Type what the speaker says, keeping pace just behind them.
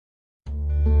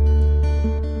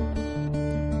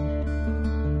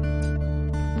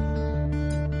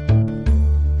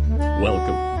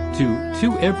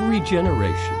To Every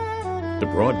Generation, the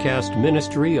broadcast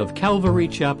ministry of Calvary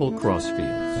Chapel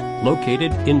Crossfields,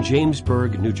 located in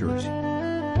Jamesburg, New Jersey,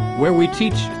 where we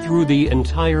teach through the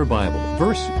entire Bible,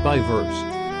 verse by verse,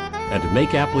 and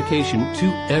make application to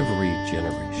every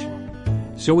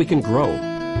generation, so we can grow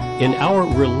in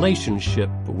our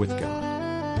relationship with God.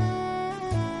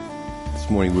 This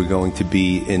morning we're going to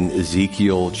be in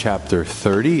Ezekiel chapter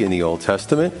 30 in the Old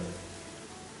Testament.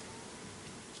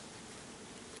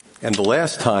 And the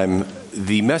last time,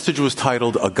 the message was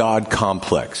titled A God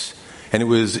Complex. And it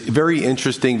was very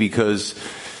interesting because,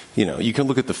 you can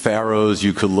look at the pharaohs,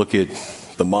 you could look at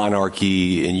the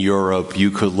monarchy in Europe,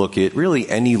 you could look at really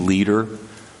any leader,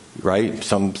 right?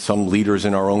 Some leaders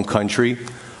in our own country.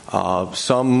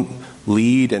 Some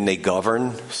lead and they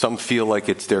govern. Some feel like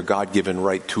it's their God-given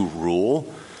right to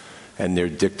rule, and they're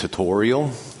dictatorial.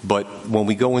 But when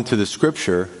we go into the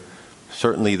scripture,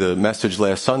 certainly the message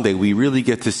last Sunday, we really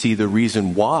get to see the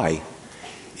reason why,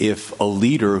 if a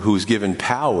leader who's given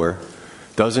power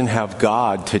doesn't have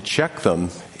God to check them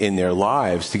in their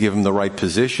lives, to give them the right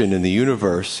position in the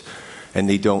universe, and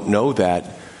they don't know that,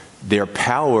 their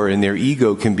power and their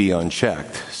ego can be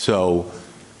unchecked. So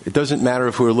it doesn't matter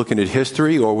if we're looking at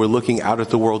history or we're looking out at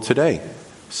the world today.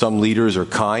 Some leaders are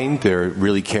kind, they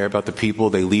really care about the people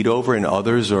they lead over, and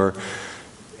others are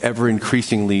ever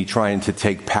increasingly trying to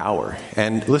take power.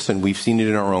 And listen, we've seen it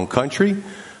in our own country.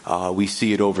 We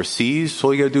see it overseas. So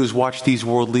all you got to do is watch these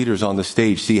world leaders on the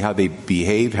stage, see how they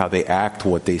behave, how they act,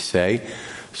 what they say.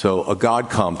 So a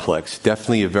God complex,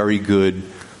 definitely a very good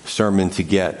sermon to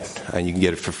get, and you can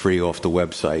get it for free off the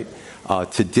website.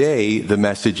 Today, the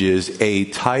message is a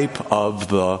type of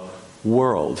the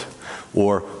world,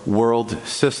 or world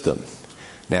system.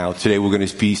 Now, today we're going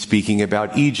to be speaking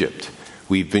about Egypt.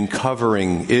 We've been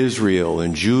covering Israel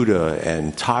and Judah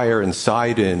and Tyre and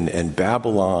Sidon and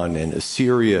Babylon and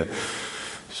Assyria.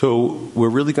 So we're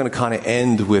really going to kind of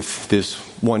end with this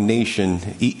one nation,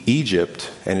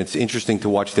 Egypt. And it's interesting to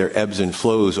watch their ebbs and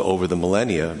flows over the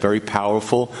millennia. Very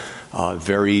powerful,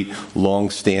 very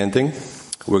long-standing.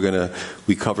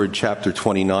 We covered chapter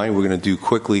 29. We're going to do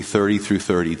quickly 30 through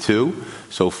 32.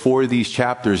 So 4 of these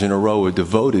chapters in a row are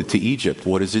devoted to Egypt.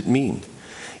 What does it mean?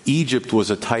 Egypt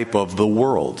was a type of the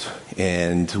world,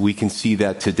 and we can see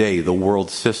that today, the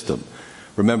world system.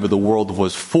 Remember, the world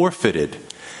was forfeited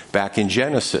back in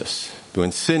Genesis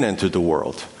when sin entered the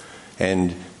world,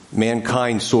 and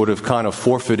mankind kind of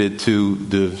forfeited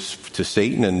to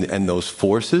Satan and those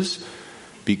forces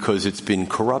because it's been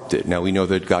corrupted. Now we know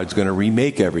that God's going to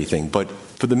remake everything, but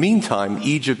for the meantime,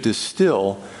 Egypt is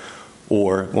still,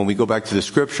 or when we go back to the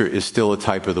scripture, is still a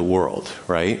type of the world,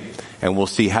 right? And we'll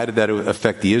see, how did that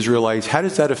affect the Israelites? How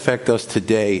does that affect us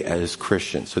today as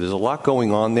Christians? So there's a lot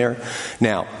going on there.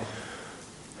 Now,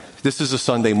 this is a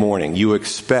Sunday morning. You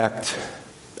expect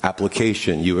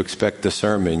application. You expect the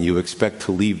sermon. You expect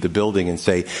to leave the building and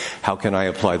say, how can I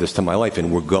apply this to my life?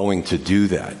 And we're going to do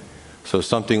that. So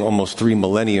something almost 3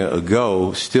 millennia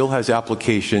ago still has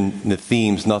application. The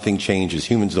themes, nothing changes.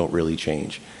 Humans don't really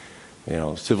change.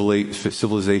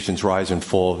 Civilizations rise and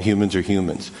fall. Humans are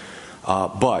humans.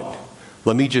 But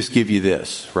let me just give you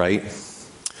this, right?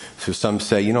 So some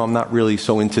say, I'm not really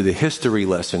so into the history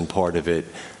lesson part of it.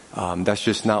 That's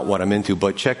just not what I'm into.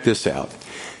 But check this out.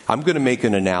 I'm going to make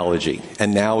an analogy.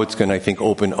 And now it's going to, I think,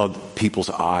 open other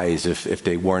people's eyes if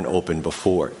they weren't open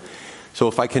before. So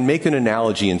if I can make an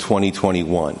analogy in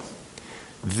 2021,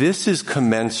 this is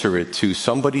commensurate to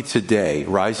somebody today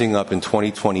rising up in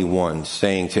 2021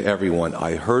 saying to everyone,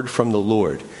 I heard from the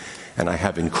Lord and I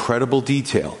have incredible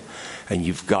detail and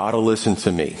you've got to listen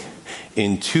to me.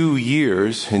 In 2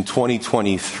 years, in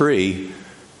 2023,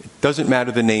 it doesn't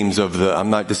matter the names of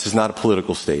this is not a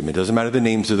political statement. It doesn't matter the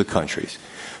names of the countries.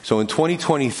 So in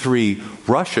 2023,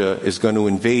 Russia is going to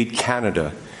invade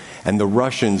Canada and the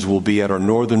Russians will be at our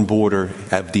northern border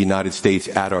of the United States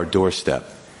at our doorstep.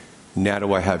 Now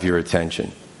do I have your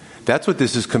attention? That's what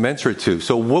this is commensurate to.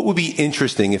 So what would be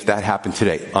interesting if that happened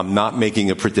today? I'm not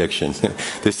making a prediction.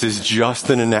 This is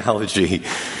just an analogy.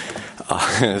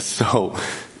 So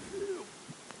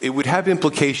it would have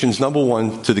implications, number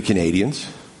one, to the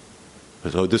Canadians.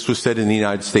 So this was said in the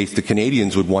United States. The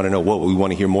Canadians would want to know, we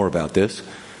want to hear more about this.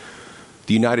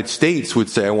 The United States would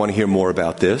say, I want to hear more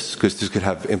about this because this could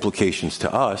have implications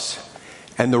to us.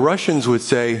 And the Russians would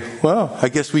say, well, I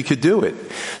guess we could do it.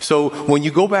 So when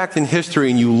you go back in history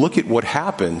and you look at what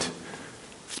happened,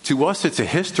 to us it's a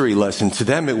history lesson. To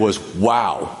them it was,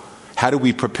 wow, how do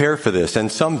we prepare for this?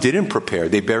 And some didn't prepare.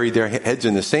 They buried their heads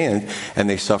in the sand and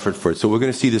they suffered for it. So we're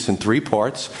going to see this in 3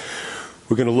 parts.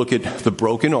 We're going to look at the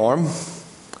broken arm,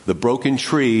 the broken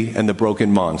tree, and the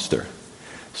broken monster.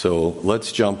 So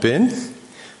let's jump in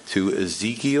to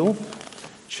Ezekiel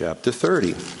chapter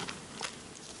 30.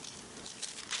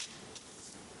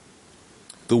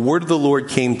 The word of the Lord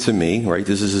came to me, right?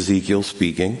 This is Ezekiel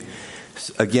speaking.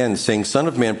 Again, saying, Son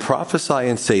of man, prophesy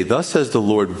and say, Thus says the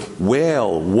Lord,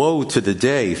 wail, woe to the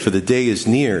day, for the day is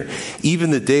near.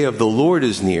 Even the day of the Lord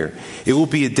is near. It will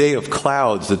be a day of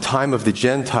clouds, the time of the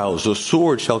Gentiles. A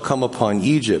sword shall come upon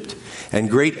Egypt, and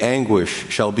great anguish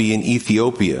shall be in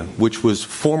Ethiopia, which was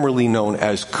formerly known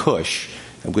as Cush.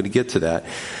 I'm going to get to that.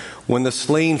 When the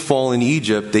slain fall in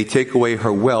Egypt, they take away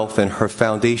her wealth, and her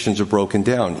foundations are broken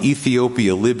down.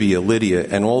 Ethiopia, Libya, Lydia,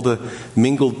 and all the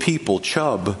mingled people,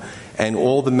 Chub, and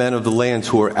all the men of the lands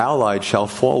who are allied shall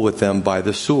fall with them by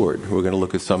the sword. We're going to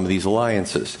look at some of these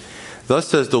alliances. Thus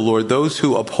says the Lord, those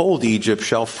who uphold Egypt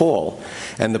shall fall,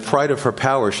 and the pride of her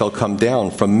power shall come down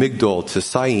from Migdol to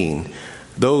Syene.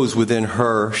 Those within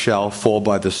her shall fall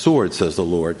by the sword, says the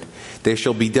Lord. They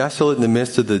shall be desolate in the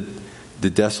midst of the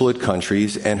desolate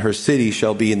countries, and her city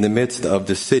shall be in the midst of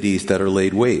the cities that are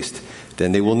laid waste.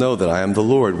 Then they will know that I am the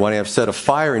Lord. When I have set a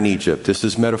fire in Egypt, this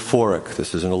is metaphoric,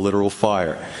 this isn't a literal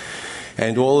fire,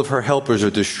 and all of her helpers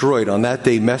are destroyed, on that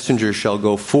day messengers shall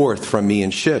go forth from me in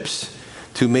ships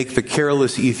to make the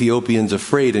careless Ethiopians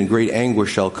afraid, and great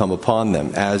anguish shall come upon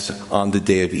them, as on the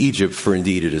day of Egypt, for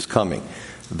indeed it is coming.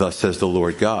 Thus says the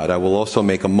Lord God, I will also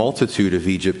make a multitude of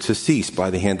Egypt to cease by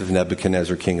the hand of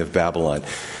Nebuchadnezzar, king of Babylon.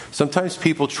 Sometimes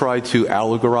people try to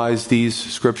allegorize these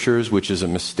scriptures, which is a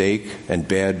mistake and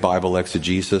bad Bible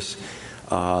exegesis.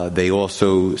 They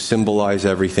also symbolize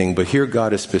everything, but here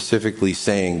God is specifically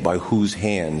saying by whose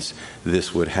hands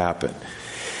this would happen.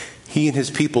 He and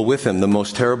his people with him, the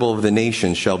most terrible of the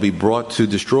nations, shall be brought to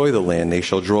destroy the land. They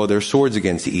shall draw their swords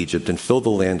against Egypt and fill the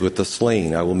land with the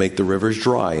slain. I will make the rivers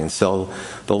dry and sell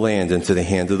the land into the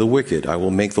hand of the wicked. I will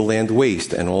make the land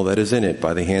waste and all that is in it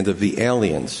by the hand of the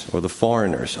aliens or the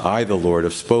foreigners. I, the Lord,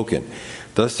 have spoken.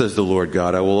 Thus says the Lord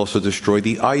God, I will also destroy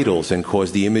the idols and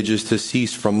cause the images to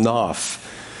cease from Noph.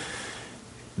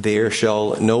 There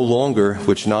shall no longer,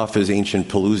 which Noph is ancient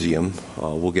Pelusium,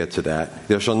 we'll get to that.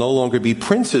 There shall no longer be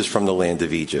princes from the land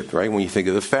of Egypt, right? When you think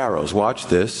of the pharaohs, watch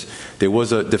this. There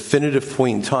was a definitive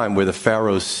point in time where the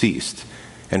pharaohs ceased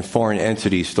and foreign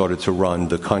entities started to run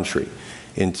the country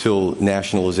until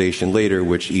nationalization later,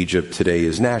 which Egypt today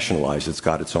is nationalized. It's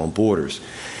got its own borders.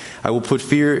 I will put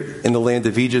fear in the land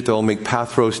of Egypt. I will make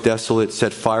Pathros desolate,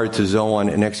 set fire to Zoan,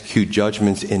 and execute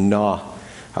judgments in Nah.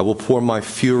 I will pour my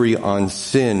fury on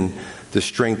Sin, the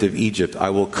strength of Egypt.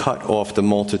 I will cut off the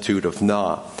multitude of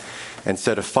Nah, and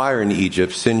set a fire in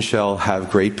Egypt. Sin shall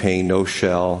have great pain. Nah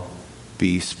shall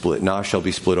be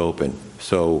split open.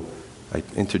 So, I'm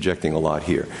interjecting a lot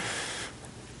here.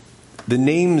 The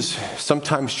names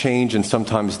sometimes change and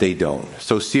sometimes they don't.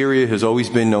 So Syria has always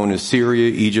been known as Syria.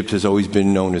 Egypt has always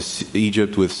been known as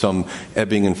Egypt, with some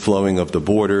ebbing and flowing of the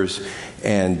borders.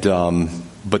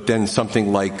 But then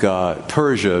something like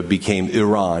Persia became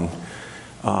Iran.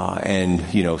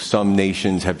 And some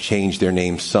nations have changed their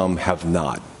names, some have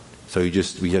not. So we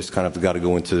just kind of got to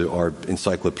go into our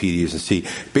encyclopedias and see.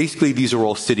 Basically, these are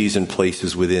all cities and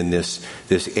places within this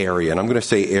area. And I'm going to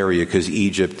say area because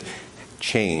Egypt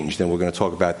changed, and we're going to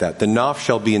talk about that. The Noph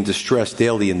shall be in distress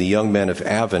daily, and the young men of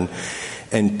Aven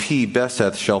and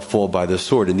Beseth shall fall by the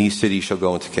sword, and these cities shall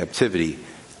go into captivity.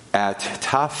 At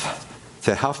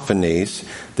Tahaphanes,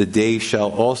 the day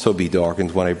shall also be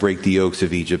darkened when I break the yokes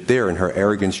of Egypt there, and her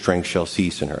arrogant strength shall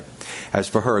cease in her. As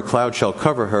for her, a cloud shall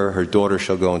cover her, her daughter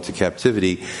shall go into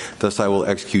captivity. Thus I will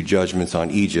execute judgments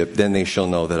on Egypt. Then they shall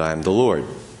know that I am the Lord.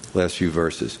 Last few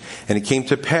verses. And it came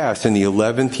to pass in the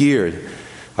 11th year,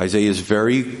 Isaiah is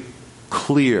very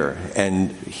clear,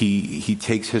 and he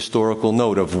takes historical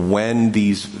note of when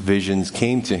these visions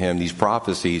came to him, these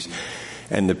prophecies,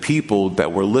 and the people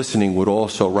that were listening would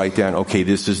also write down, okay,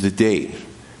 this is the date.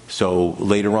 So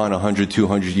later on, 100,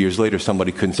 200 years later,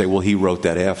 somebody couldn't say, well, he wrote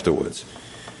that afterwards.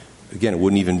 Again, it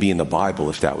wouldn't even be in the Bible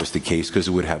if that was the case, because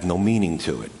it would have no meaning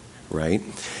to it. Right?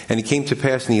 And it came to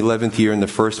pass in the 11th year, in the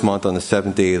first month, on the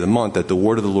 7th day of the month, that the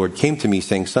word of the Lord came to me,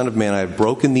 saying, Son of man, I have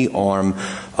broken the arm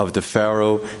of the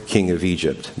Pharaoh, king of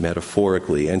Egypt,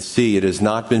 metaphorically. And see, it has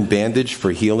not been bandaged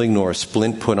for healing, nor a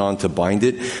splint put on to bind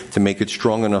it, to make it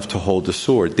strong enough to hold the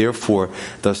sword. Therefore,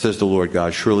 thus says the Lord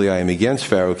God, surely I am against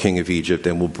Pharaoh, king of Egypt,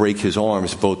 and will break his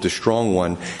arms, both the strong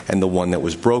one and the one that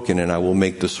was broken, and I will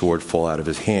make the sword fall out of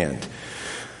his hand.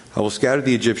 I will scatter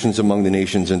the Egyptians among the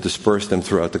nations and disperse them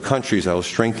throughout the countries. I will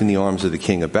strengthen the arms of the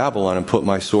king of Babylon and put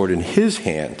my sword in his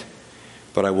hand.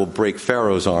 But I will break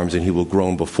Pharaoh's arms, and he will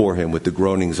groan before him with the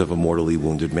groanings of a mortally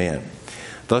wounded man.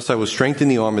 Thus I will strengthen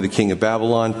the arm of the king of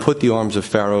Babylon, put the arms of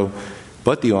Pharaoh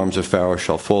But the arms of Pharaoh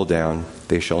shall fall down.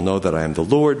 They shall know that I am the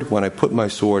Lord when I put my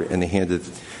sword in the hand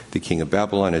of the king of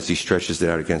Babylon as he stretches it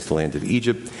out against the land of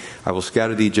Egypt. I will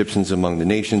scatter the Egyptians among the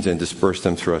nations and disperse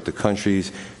them throughout the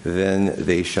countries. Then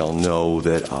they shall know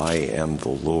that I am the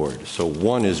Lord. So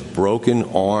one is broken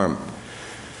arm.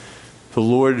 The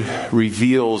Lord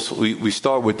reveals, we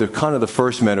start with the kind of the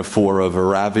first metaphor of a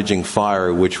ravaging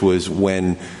fire, which was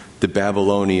when the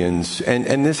Babylonians,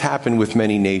 and this happened with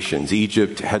many nations.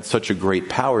 Egypt had such a great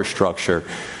power structure,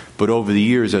 but over the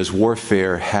years, as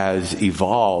warfare has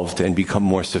evolved and become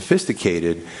more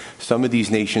sophisticated, some of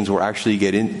these nations were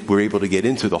able to get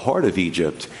into the heart of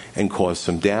Egypt and cause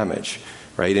some damage.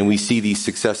 Right? And we see these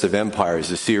successive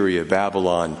empires, Assyria,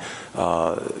 Babylon,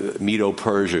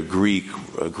 Medo-Persia,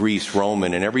 Greece,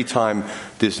 Roman, and every time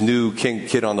this new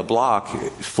kid on the block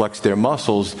flexed their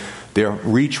muscles, their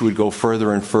reach would go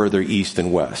further and further east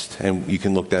and west. And you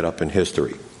can look that up in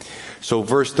history. So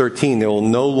verse 13, there will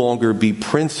no longer be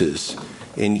princes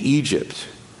in Egypt.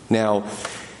 Now,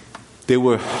 there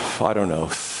were,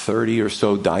 30 or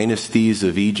so dynasties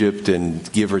of Egypt, and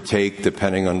give or take,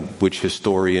 depending on which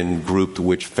historian grouped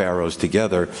which pharaohs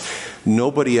together.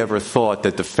 Nobody ever thought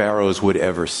that the pharaohs would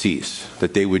ever cease,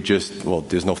 that they would just,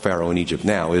 there's no pharaoh in Egypt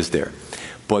now, is there?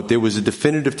 But there was a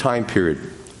definitive time period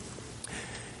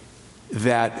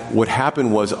that what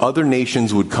happened was other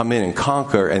nations would come in and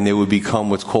conquer, and they would become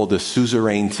what's called a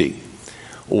suzerainty,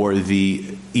 or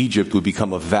Egypt would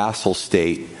become a vassal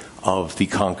state of the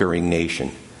conquering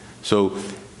nation. So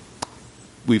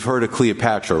we've heard of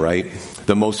Cleopatra, right?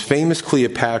 The most famous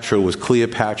Cleopatra was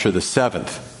Cleopatra the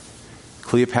Seventh.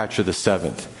 Cleopatra the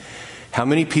Seventh. How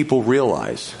many people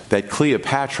realize that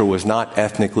Cleopatra was not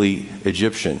ethnically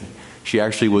Egyptian? She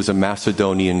actually was a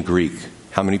Macedonian Greek.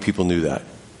 How many people knew that?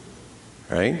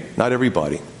 Right? Not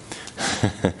everybody.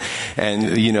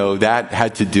 And, that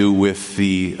had to do with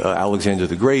the Alexander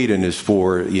the Great and his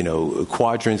 4,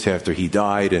 quadrants after he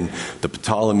died, and the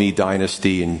Ptolemy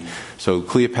dynasty. And so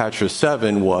Cleopatra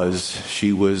VII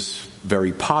she was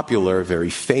very popular, very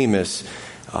famous,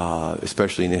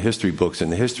 especially in the history books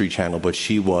and the History Channel, but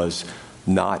she was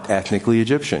not ethnically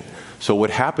Egyptian. So what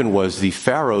happened was the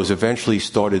pharaohs eventually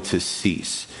started to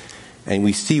cease. And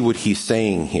we see what he's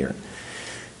saying here.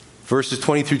 Verses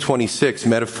 20 through 26,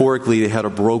 metaphorically, they had a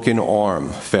broken arm,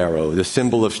 Pharaoh. The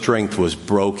symbol of strength was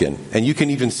broken. And you can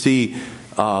even see,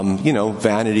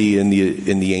 vanity in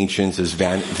the ancients as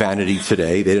vanity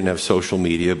today. They didn't have social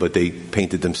media, but they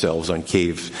painted themselves on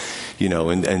caves, and all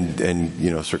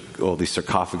these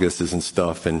sarcophaguses and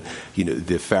stuff. And,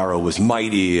 the Pharaoh was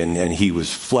mighty, and he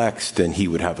was flexed, and he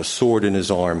would have a sword in his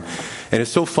arm. And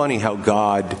it's so funny how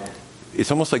it's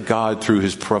almost like God, through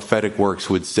his prophetic works,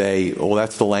 would say,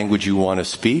 that's the language you want to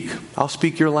speak? I'll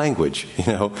speak your language,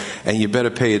 and you better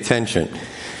pay attention.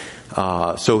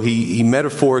 So he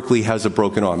metaphorically has a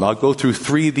broken arm. I'll go through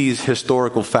 3 of these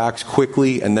historical facts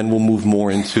quickly, and then we'll move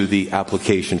more into the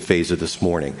application phase of this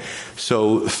morning.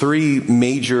 So 3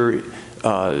 major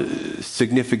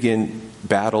significant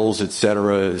battles,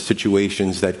 etc.,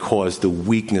 situations that caused the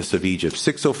weakness of Egypt.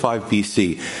 605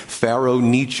 BC, Pharaoh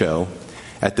Necho,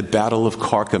 at the Battle of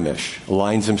Carchemish,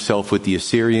 aligns himself with the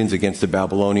Assyrians against the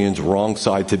Babylonians, wrong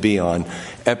side to be on.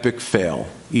 Epic fail.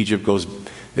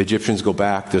 Egyptians go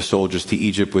back, their soldiers, to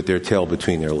Egypt with their tail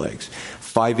between their legs.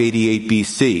 588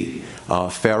 BC,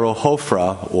 Pharaoh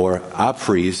Hophra, or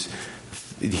Apphres,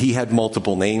 he had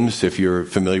multiple names, if you're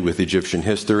familiar with Egyptian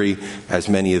history, as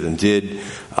many of them did.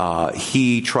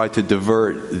 He tried to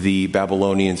divert the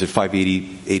Babylonians at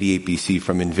 588 BC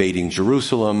from invading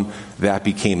Jerusalem. That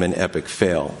became an epic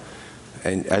fail.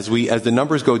 And as the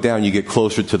numbers go down, you get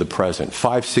closer to the present.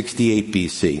 568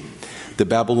 BC, the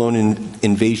Babylonian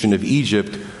invasion of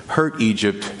Egypt hurt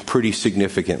Egypt pretty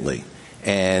significantly.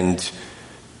 And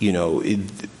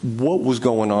what was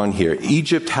going on here?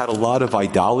 Egypt had a lot of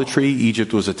idolatry.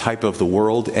 Egypt was a type of the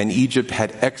world, and Egypt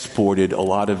had exported a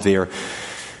lot of their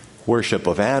worship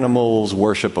of animals,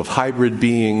 worship of hybrid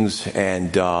beings,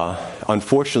 and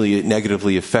unfortunately it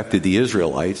negatively affected the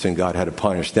Israelites, and God had to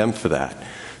punish them for that.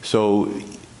 So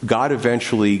God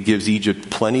eventually gives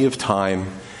Egypt plenty of time,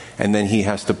 and then he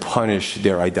has to punish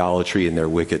their idolatry and their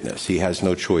wickedness. He has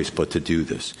no choice but to do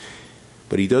this.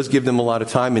 But he does give them a lot of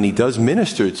time, and he does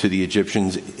minister to the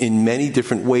Egyptians in many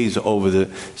different ways over the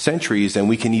centuries, and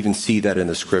we can even see that in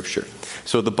the scripture.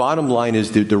 So the bottom line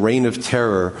is that the reign of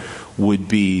terror would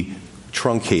be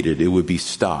truncated. It would be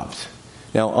stopped.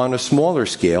 Now, on a smaller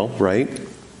scale, right,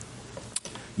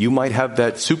 you might have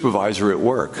that supervisor at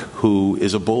work who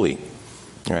is a bully.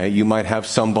 Right? You might have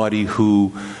somebody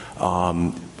who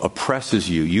oppresses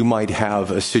you. You might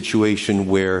have a situation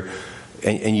where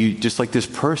and you just like this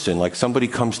person, like somebody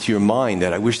comes to your mind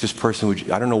that I wish this person would,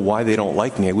 I don't know why they don't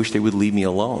like me. I wish they would leave me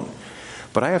alone.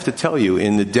 But I have to tell you,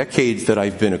 in the decades that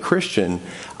I've been a Christian,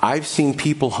 I've seen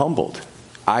people humbled.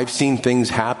 I've seen things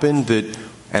happen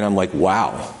and I'm like,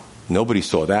 wow, nobody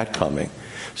saw that coming.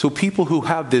 So people who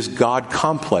have this God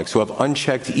complex, who have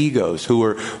unchecked egos, who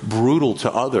are brutal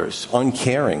to others,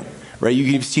 uncaring, right?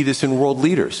 You can see this in world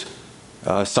leaders.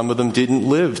 Some of them didn't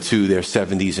live to their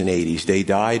 70s and 80s. They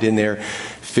died in their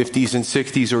 50s and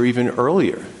 60s or even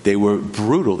earlier. They were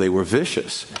brutal. They were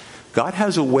vicious. God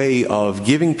has a way of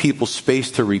giving people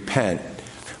space to repent,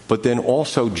 but then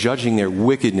also judging their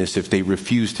wickedness if they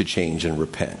refuse to change and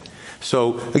repent.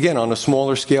 So, again, on a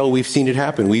smaller scale, we've seen it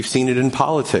happen. We've seen it in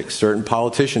politics. Certain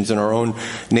politicians in our own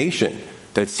nation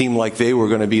that seemed like they were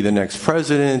going to be the next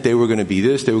president, they were going to be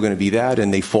this, they were going to be that,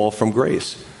 and they fall from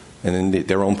grace. And then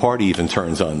their own party even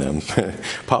turns on them.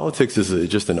 Politics is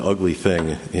just an ugly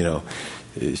thing, you know.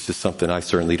 It's just something I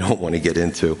certainly don't want to get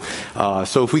into.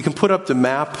 So if we can put up the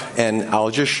map, and I'll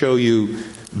just show you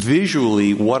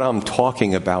visually what I'm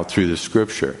talking about through the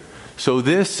scripture. So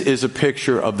this is a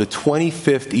picture of the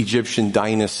 25th Egyptian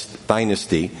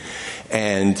dynasty.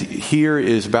 And here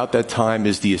is, about that time,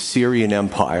 is the Assyrian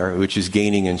Empire, which is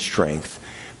gaining in strength.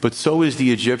 But so is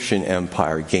the Egyptian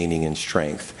Empire gaining in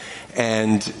strength.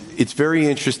 And it's very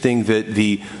interesting that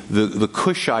the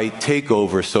Cushite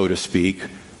takeover, so to speak,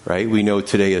 right, we know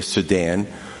today as Sudan,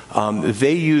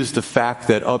 they used the fact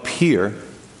that up here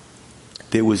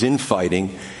there was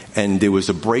infighting and there was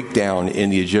a breakdown in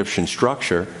the Egyptian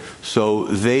structure, so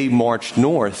they marched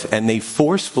north and they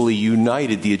forcefully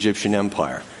united the Egyptian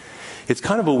Empire. It's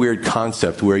kind of a weird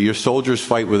concept where your soldiers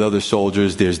fight with other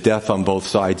soldiers, there's death on both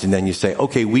sides, and then you say,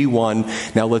 okay, we won,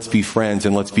 now let's be friends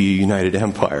and let's be a united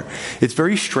empire. It's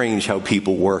very strange how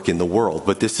people work in the world,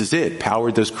 but this is it. Power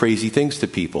does crazy things to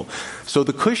people. So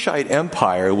the Cushite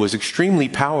Empire was extremely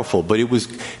powerful, but it was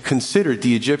considered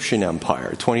the Egyptian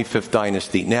Empire, 25th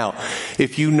dynasty. Now,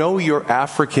 if you know your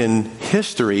African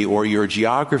history or your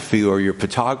geography or your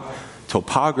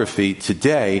topography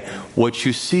today, what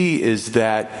you see is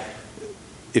that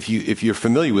if you're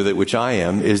familiar with it, which I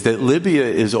am, is that Libya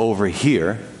is over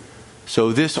here.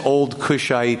 So this old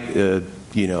Cushite,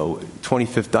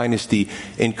 25th dynasty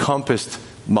encompassed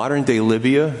modern-day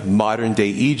Libya, modern-day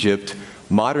Egypt,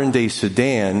 modern-day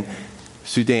Sudan,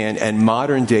 and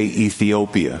modern-day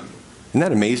Ethiopia. Isn't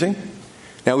that amazing?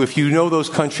 Now, if you know those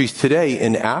countries today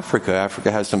in Africa, Africa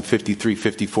has some 53,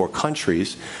 54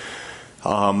 countries.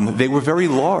 They were very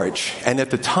large, and at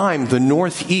the time, the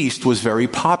Northeast was very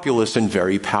populous and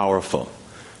very powerful.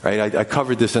 Right? I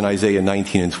covered this in Isaiah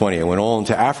 19 and 20. I went all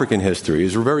into African history. It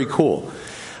was very cool.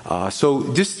 So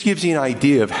this gives you an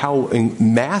idea of how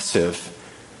massive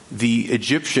the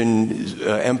Egyptian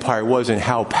empire was and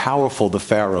how powerful the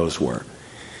pharaohs were.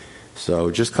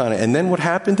 So just kind of, and then what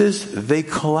happened is they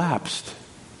collapsed.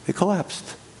 They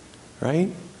collapsed, right?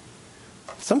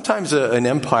 Sometimes an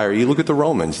empire, you look at the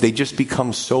Romans, they just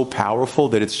become so powerful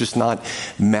that it's just not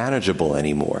manageable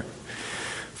anymore.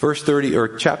 Verse 30,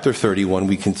 or chapter 31,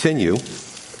 we continue.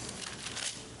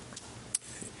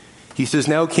 He says,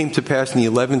 now it came to pass in the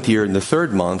 11th year, in the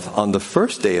 3rd month, on the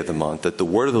 1st day of the month, that the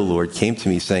word of the Lord came to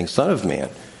me, saying, Son of man,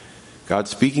 God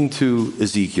speaking to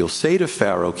Ezekiel, say to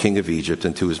Pharaoh, king of Egypt,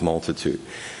 and to his multitude.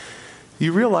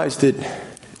 You realize that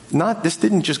this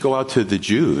didn't just go out to the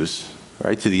Jews,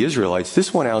 right, to the Israelites.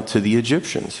 This went out to the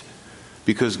Egyptians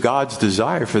because God's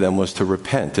desire for them was to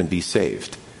repent and be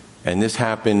saved. And this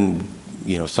happened,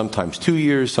 sometimes 2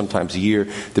 years, sometimes a year,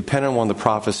 depending on when the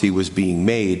prophecy was being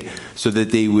made, so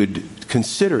that they would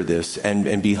consider this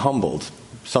and be humbled.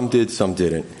 Some did, some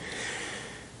didn't.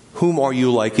 Whom are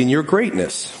you like in your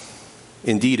greatness?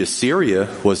 Indeed, Assyria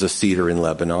was a cedar in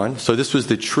Lebanon. So this was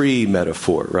the tree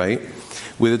metaphor, right?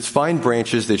 With its fine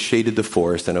branches that shaded the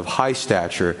forest, and of high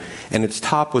stature, and its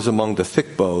top was among the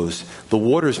thick boughs. The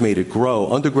waters made it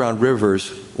grow. Underground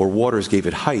rivers or waters gave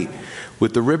it height,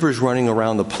 with the rivers running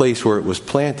around the place where it was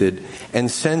planted, and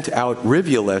sent out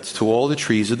rivulets to all the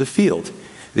trees of the field.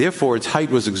 Therefore its height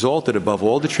was exalted above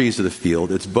all the trees of the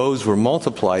field. Its boughs were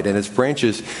multiplied, and its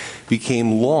branches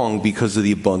became long because of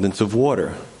the abundance of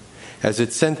water. As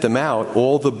it sent them out,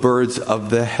 all the birds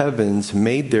of the heavens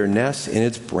made their nests in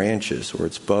its branches, or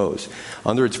its boughs.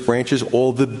 Under its branches,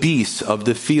 all the beasts of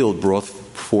the field brought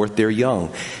forth their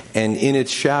young. And in its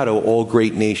shadow, all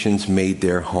great nations made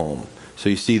their home. So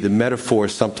you see, the metaphor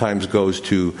sometimes goes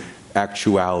to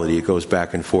actuality. It goes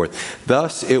back and forth.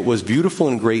 Thus it was beautiful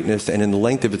in greatness and in the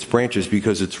length of its branches,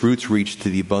 because its roots reached to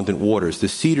the abundant waters. The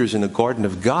cedars in the garden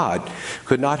of God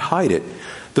could not hide it.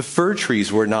 The fir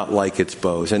trees were not like its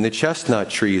boughs, and the chestnut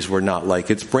trees were not like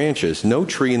its branches. No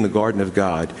tree in the garden of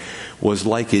God was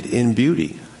like it in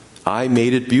beauty. I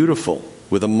made it beautiful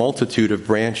with a multitude of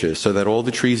branches, so that all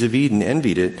the trees of Eden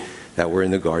envied it that were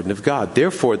in the garden of God.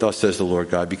 Therefore, thus says the Lord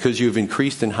God, because you have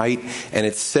increased in height, and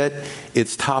it set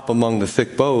its top among the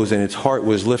thick boughs, and its heart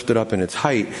was lifted up in its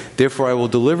height, therefore I will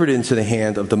deliver it into the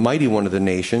hand of the mighty one of the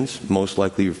nations, most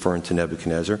likely referring to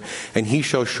Nebuchadnezzar, and he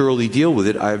shall surely deal with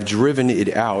it. I have driven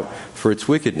it out for its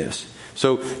wickedness.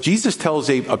 So Jesus tells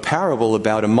a parable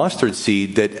about a mustard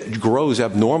seed that grows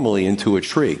abnormally into a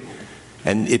tree,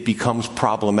 and it becomes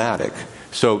problematic.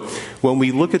 So when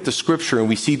we look at the scripture and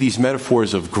we see these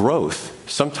metaphors of growth,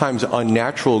 sometimes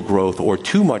unnatural growth or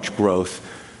too much growth,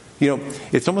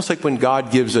 it's almost like when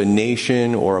God gives a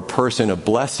nation or a person a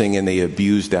blessing and they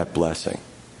abuse that blessing.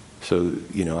 So,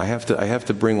 I have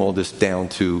to bring all this down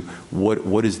to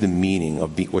what is the meaning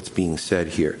of what's being said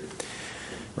here.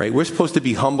 Right? We're supposed to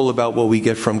be humble about what we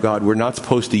get from God. We're not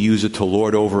supposed to use it to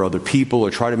lord over other people or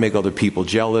try to make other people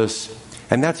jealous.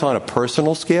 And that's on a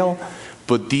personal scale.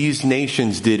 But these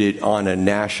nations did it on a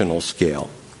national scale.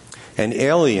 And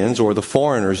aliens, or the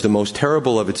foreigners, the most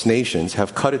terrible of its nations,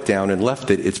 have cut it down and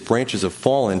left it. Its branches have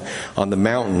fallen on the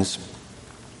mountains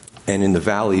and in the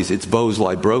valleys. Its boughs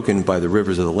lie broken by the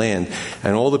rivers of the land.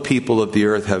 And all the people of the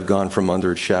earth have gone from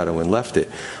under its shadow and left it.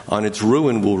 On its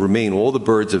ruin will remain all the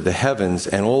birds of the heavens,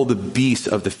 and all the beasts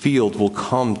of the field will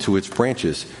come to its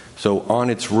branches. So on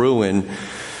its ruin,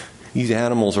 these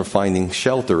animals are finding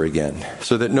shelter again,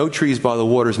 so that no trees by the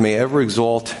waters may ever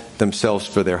exalt themselves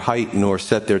for their height, nor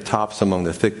set their tops among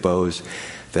the thick boughs,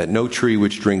 that no tree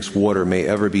which drinks water may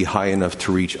ever be high enough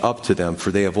to reach up to them,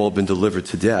 for they have all been delivered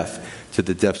to death, to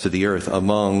the depths of the earth,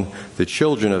 among the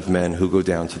children of men who go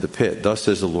down to the pit. Thus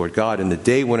says the Lord God, in the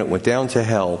day when it went down to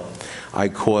hell, I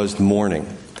caused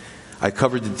mourning. I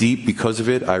covered the deep because of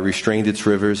it. I restrained its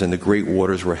rivers, and the great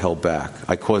waters were held back.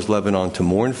 I caused Lebanon to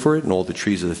mourn for it, and all the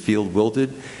trees of the field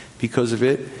wilted because of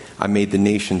it. I made the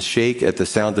nations shake at the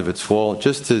sound of its fall.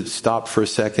 Just to stop for a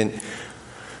second,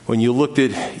 when you looked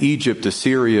at Egypt,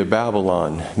 Assyria,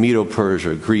 Babylon,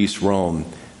 Medo-Persia, Greece, Rome,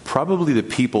 probably the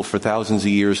people for thousands of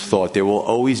years thought there will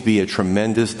always be a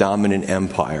tremendous dominant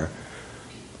empire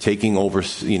taking over,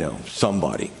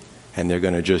 somebody. And they're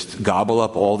going to just gobble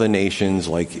up all the nations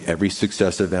like every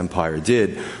successive empire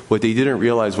did. What they didn't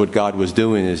realize what God was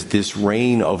doing is this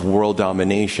reign of world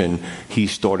domination, he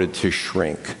started to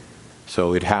shrink.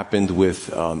 So it happened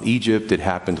with Egypt, it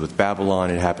happened with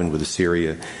Babylon, it happened with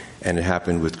Assyria, and it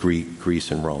happened with Greece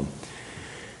and Rome.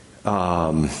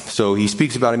 So he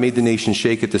speaks about, I made the nation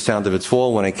shake at the sound of its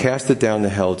fall when I cast it down to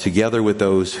hell, together with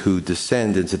those who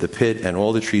descend into the pit, and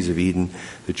all the trees of Eden,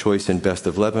 the choice and best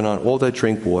of Lebanon, all that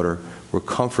drink water, were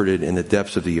comforted in the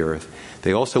depths of the earth.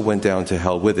 They also went down to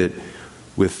hell with it,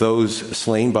 with those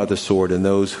slain by the sword, and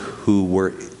those who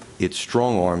were its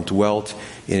strong arm dwelt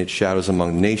in its shadows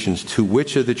among the nations. To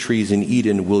which of the trees in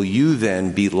Eden will you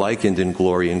then be likened in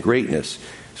glory and greatness?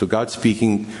 So God's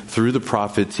speaking through the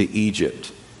prophet to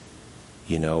Egypt.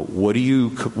 What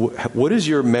is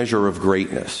your measure of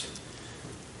greatness?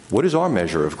 What is our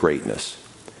measure of greatness?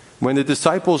 When the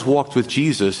disciples walked with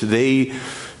Jesus, they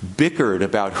bickered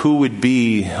about who would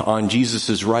be on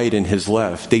Jesus' right and his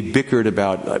left. They bickered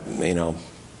about, they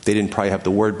didn't probably have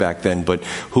the word back then, but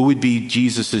who would be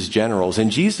Jesus' generals.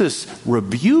 And Jesus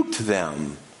rebuked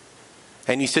them.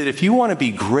 And he said, if you want to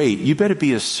be great, you better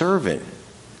be a servant.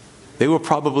 They were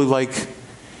probably like,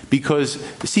 because,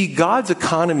 see, God's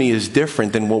economy is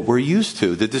different than what we're used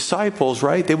to. The disciples,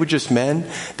 right, they were just men.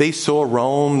 They saw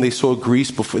Rome, they saw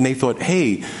Greece before, and they thought,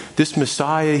 hey, this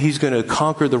Messiah, he's going to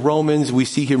conquer the Romans. We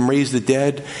see him raise the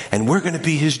dead, and we're going to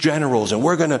be his generals, and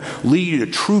we're going to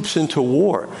lead troops into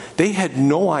war. They had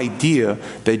no idea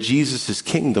that Jesus'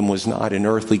 kingdom was not an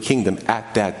earthly kingdom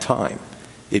at that time.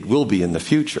 It will be in the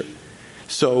future.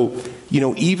 So,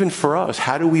 even for us,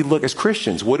 how do we look as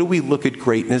Christians? What do we look at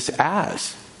greatness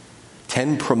as?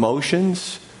 10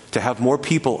 promotions, to have more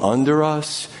people under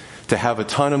us, to have a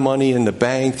ton of money in the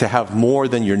bank, to have more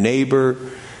than your neighbor.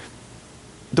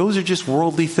 Those are just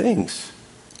worldly things.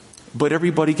 But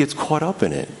everybody gets caught up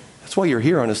in it. That's why you're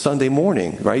here on a Sunday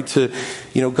morning, right?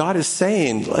 God is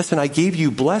saying, listen, I gave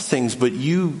you blessings, but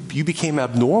you became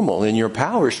abnormal in your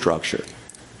power structure.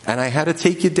 And I had to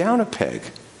take you down a peg.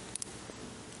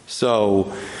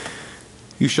 So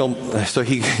I'm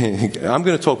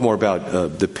going to talk more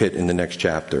about the pit in the next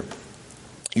chapter.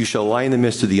 You shall lie in the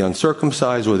midst of the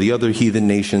uncircumcised or the other heathen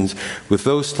nations with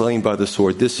those slain by the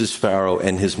sword. This is Pharaoh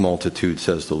and his multitude,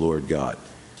 says the Lord God.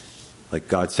 Like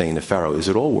God saying to Pharaoh, is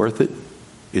it all worth it?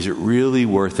 Is it really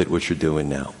worth it what you're doing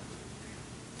now?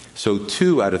 So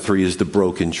 2 out of 3 is the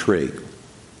broken tree.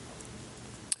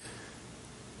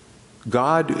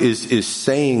 God is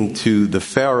saying to the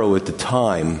Pharaoh at the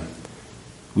time,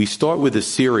 we start with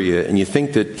Assyria, and you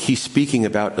think that he's speaking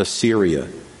about Assyria,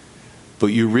 but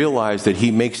you realize that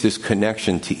he makes this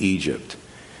connection to Egypt.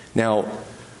 Now,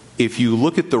 if you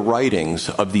look at the writings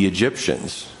of the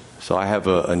Egyptians, so I have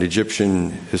an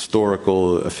Egyptian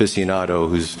historical aficionado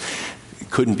who's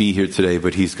couldn't be here today,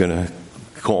 but he's going to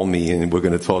call me and we're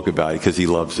going to talk about it because he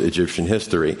loves Egyptian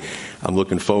history. I'm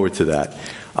looking forward to that.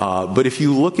 But if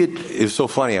you look at, it's so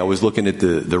funny, I was looking at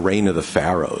the reign of the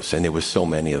pharaohs, and there was so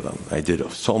many of them. I did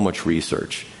so much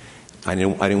research. I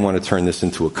didn't want to turn this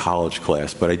into a college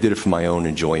class, but I did it for my own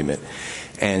enjoyment.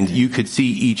 And you could see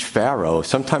each pharaoh,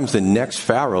 sometimes the next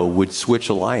pharaoh would switch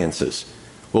alliances.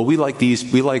 Well, we like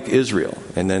Israel.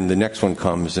 And then the next one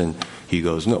comes and he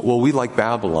goes, no, well, we like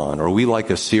Babylon, or we like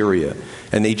Assyria.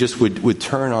 And they just would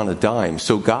turn on a dime.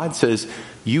 So God says,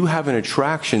 you have an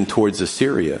attraction towards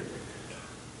Assyria,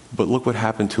 but look what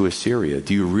happened to Assyria.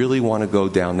 Do you really want to go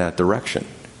down that direction?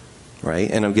 Right?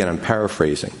 And again, I'm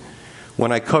paraphrasing.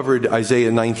 When I covered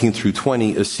Isaiah 19 through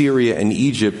 20, Assyria and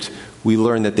Egypt, we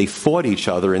learned that they fought each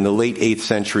other in the late 8th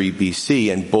century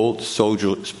BC, and both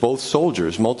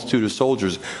soldiers, multitude of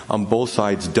soldiers on both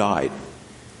sides died.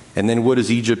 And then what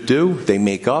does Egypt do? They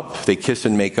make up, they kiss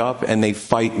and make up, and they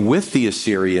fight with the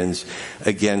Assyrians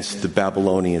against the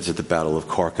Babylonians at the Battle of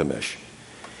Carchemish.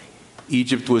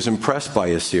 Egypt was impressed by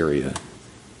Assyria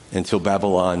until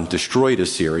Babylon destroyed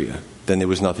Assyria. Then there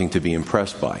was nothing to be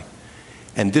impressed by.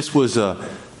 And this was an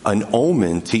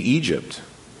omen to Egypt.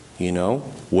 You know,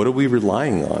 what are we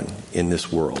relying on in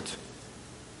this world?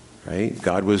 Right?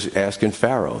 God was asking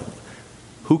Pharaoh.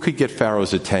 Who could get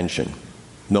Pharaoh's attention?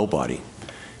 Nobody.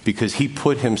 Because he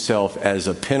put himself as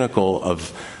a pinnacle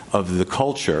of the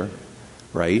culture,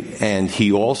 right? And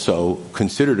he also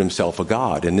considered himself a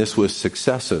god. And this was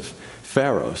successive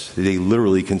pharaohs. They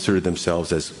literally considered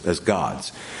themselves as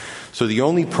gods. So the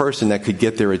only person that could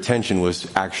get their attention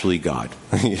was actually God,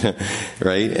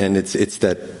 right? And it's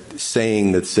that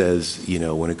saying that says, you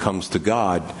know, when it comes to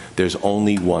God, there's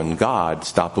only one God.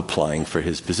 Stop applying for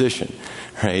his position,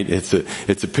 right? It's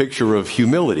a picture of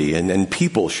humility, and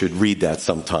people should read that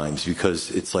sometimes, because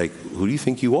it's like, who do you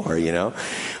think you are, you know?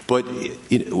 But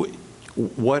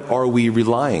what are we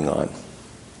relying on?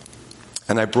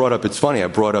 And it's funny, I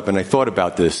thought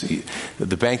about this,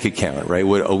 the bank account, right?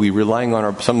 What are we relying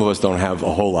on? Some of us don't have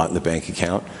a whole lot in the bank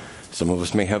account. Some of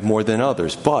us may have more than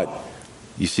others. But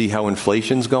you see how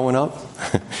inflation's going up?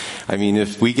 I mean,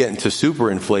 if we get into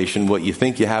super inflation, what you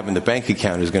think you have in the bank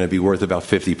account is going to be worth about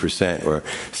 50% or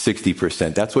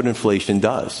 60%. That's what inflation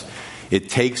does. It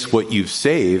takes what you've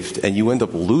saved and you end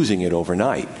up losing it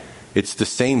overnight. It's the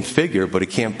same figure, but it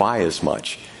can't buy as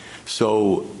much.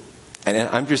 So, and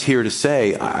I'm just here to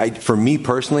say, for me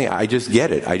personally, I just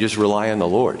get it. I just rely on the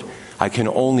Lord. I can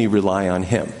only rely on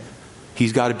Him.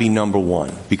 He's got to be number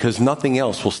one, because nothing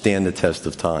else will stand the test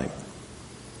of time.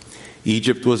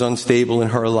 Egypt was unstable in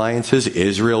her alliances.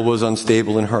 Israel was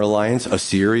unstable in her alliance.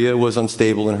 Assyria was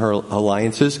unstable in her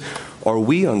alliances. Are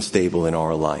we unstable in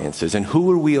our alliances? And who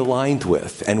are we aligned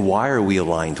with? And why are we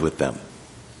aligned with them?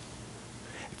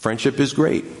 Friendship is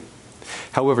great.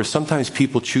 However, sometimes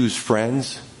people choose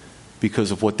friends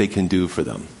because of what they can do for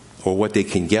them or what they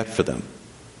can get for them.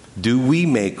 Do we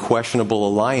make questionable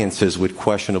alliances with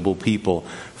questionable people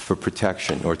for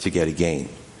protection or to get a gain?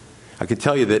 I can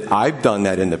tell you that I've done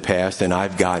that in the past and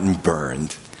I've gotten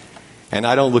burned. And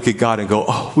I don't look at God and go,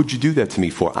 oh, what'd you do that to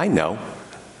me for? I know.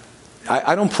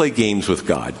 I don't play games with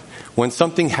God. When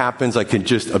something happens, I can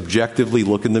just objectively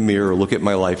look in the mirror, look at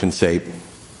my life and say,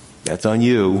 that's on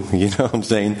you. You know what I'm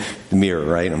saying? The mirror,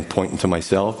 right? I'm pointing to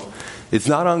myself. It's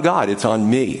not on God. It's on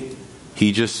me.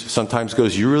 He just sometimes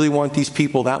goes, you really want these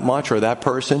people that much or that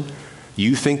person?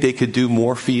 You think they could do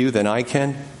more for you than I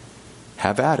can?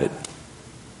 Have at it.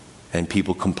 And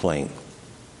people complain.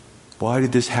 Why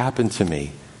did this happen to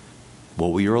me?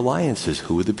 What were your alliances?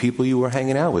 Who were the people you were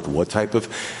hanging out with? What type of...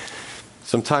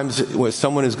 Sometimes when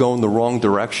someone is going the wrong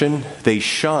direction, they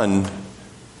shun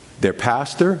their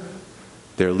pastor,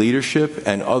 their leadership,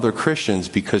 and other Christians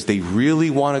because they really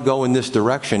want to go in this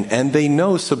direction, and they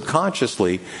know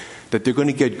subconsciously that they're going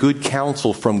to get good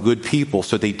counsel from good people,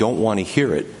 so they don't want to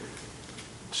hear it.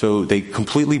 So they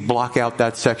completely block out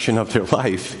that section of their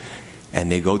life, and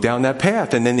they go down that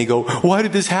path, and then they go, why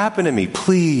did this happen to me?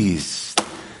 Please,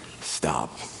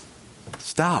 stop.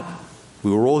 Stop.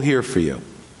 We were all here for you.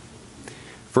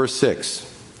 Verse 6.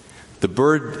 The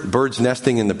birds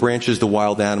nesting in the branches, the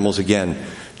wild animals. Again,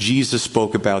 Jesus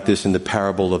spoke about this in the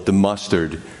parable of the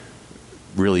mustard.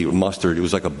 Really, mustard, it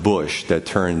was like a bush that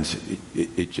turns.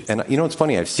 And you know, it's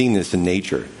funny, I've seen this in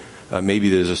nature. Maybe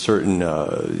there's a certain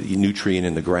nutrient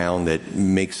in the ground that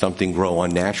makes something grow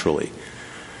unnaturally.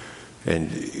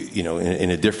 And, you know, in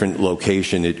a different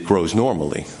location, it grows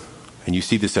normally. And you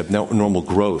see this abnormal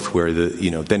growth where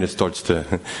then it starts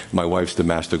to, my wife's the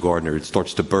master gardener, it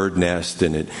starts to bird nest,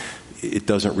 and it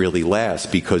doesn't really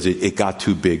last because it got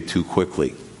too big too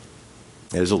quickly.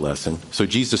 There's a lesson. So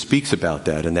Jesus speaks about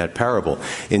that in that parable.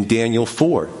 In Daniel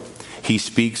 4, he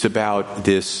speaks about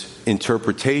this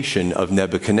interpretation of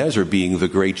Nebuchadnezzar being the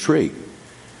great tree.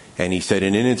 And he said,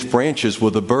 and in its branches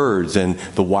were the birds, and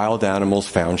the wild animals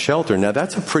found shelter. Now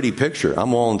that's a pretty picture.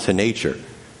 I'm all into nature.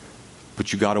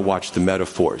 But you got to watch the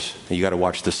metaphors, and you got to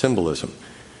watch the symbolism.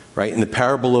 Right? In the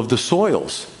parable of the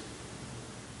soils,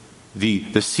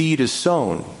 the seed is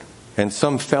sown, and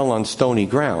some fell on stony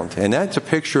ground. And that's a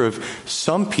picture of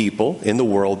some people in the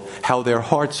world, how their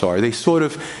hearts are. They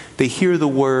hear the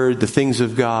word, the things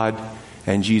of God,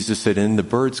 and Jesus said, and the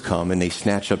birds come and they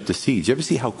snatch up the seeds. You ever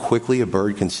see how quickly a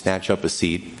bird can snatch up a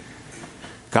seed?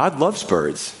 God loves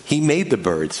birds. He made the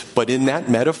birds. But in that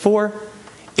metaphor,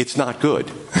 it's not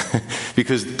good.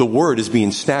 Because the word is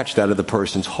being snatched out of the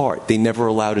person's heart. They never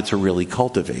allowed it to really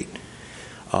cultivate.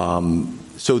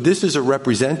 So this is a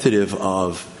representative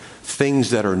of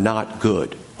things that are not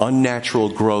good, unnatural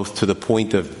growth to the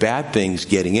point of bad things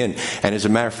getting in. And as a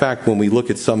matter of fact, when we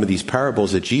look at some of these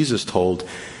parables that Jesus told,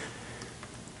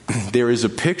 there is a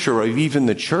picture of even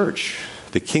the church.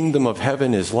 The kingdom of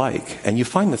heaven is like. And you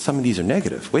find that some of these are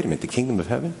negative. Wait a minute, the kingdom of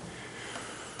heaven?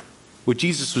 What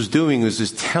Jesus was doing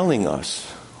is telling us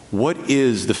what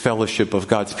is the fellowship of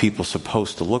God's people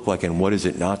supposed to look like and what is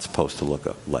it not supposed to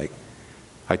look like.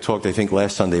 I talked, I think,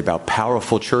 last Sunday about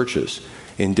powerful churches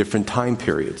in different time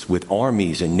periods with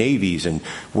armies and navies and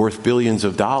worth billions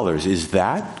of dollars. Is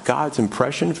that God's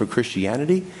impression for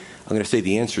Christianity? I'm going to say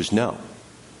the answer is no.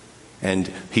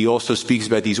 And he also speaks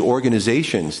about these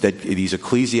organizations, these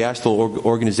ecclesiastical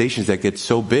organizations that get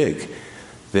so big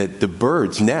that the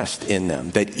birds nest in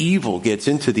them, that evil gets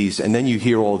into these, and then you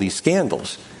hear all these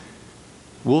scandals.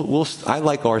 I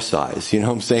like our size, you know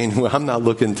what I'm saying? Well, I'm not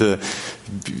looking to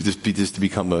just to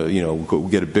become go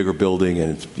get a bigger building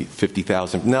and it's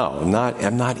 50,000. No,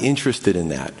 I'm not interested in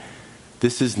that.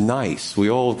 This is nice.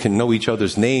 We all can know each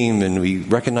other's name and we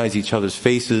recognize each other's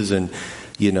faces, and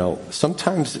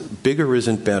sometimes bigger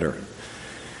isn't better.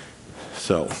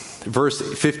 So, verse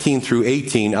 15 through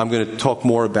 18, I'm going to talk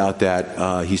more about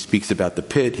that. He speaks about the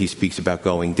pit. He speaks about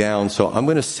going down. So I'm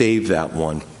going to save that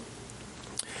one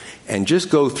and just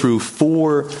go through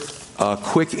 4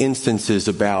 quick instances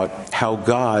about how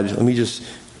God, let me just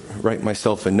write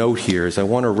myself a note here, is I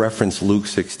want to reference Luke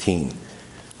 16.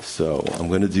 So I'm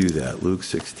going to do that. Luke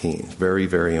 16. Very,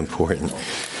 very important.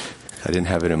 I didn't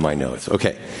have it in my notes.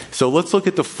 Okay. So let's look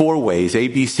at the 4 ways, A,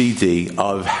 B, C, D,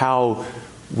 of how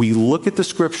we look at the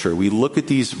scripture. We look at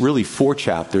these really 4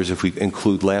 chapters, if we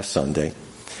include last Sunday.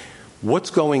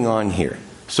 What's going on here?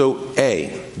 So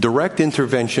A, direct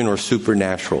intervention or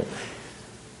supernatural.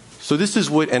 So this is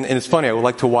what, and it's funny, I would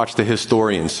like to watch the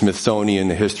historians, Smithsonian,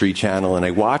 the History Channel, and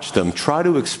I watch them try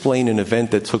to explain an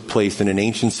event that took place in an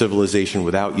ancient civilization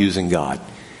without using God.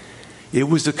 It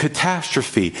was a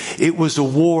catastrophe. It was a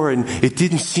war, and it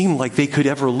didn't seem like they could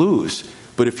ever lose.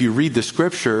 But if you read the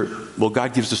scripture, well,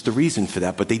 God gives us the reason for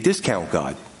that, but they discount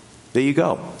God. There you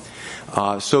go.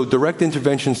 So direct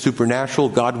intervention, supernatural,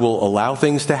 God will allow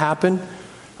things to happen.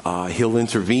 He'll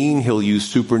intervene. He'll use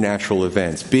supernatural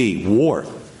events. B, war.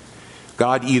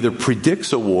 God either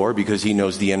predicts a war because he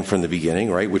knows the end from the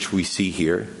beginning, right, which we see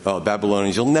here.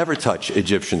 Babylonians, you'll never touch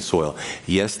Egyptian soil.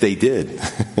 Yes, they did.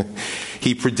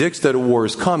 He predicts that a war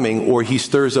is coming, or he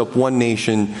stirs up one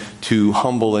nation to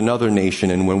humble another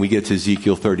nation. And when we get to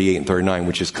Ezekiel 38 and 39,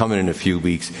 which is coming in a few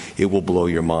weeks, it will blow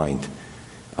your mind.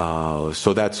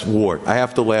 So that's war. I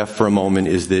have to laugh for a moment,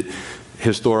 is that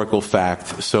historical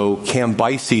fact. So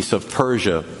Cambyses of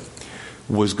Persia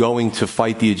was going to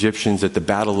fight the Egyptians at the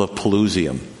Battle of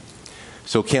Pelusium.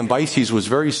 So Cambyses was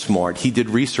very smart. He did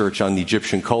research on the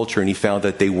Egyptian culture, and he found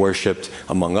that they worshipped,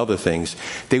 among other things,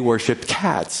 they worshipped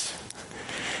cats.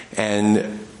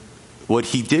 And what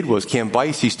he did was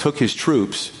Cambyses took his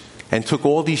troops and took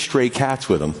all these stray cats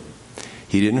with him.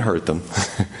 He didn't hurt them.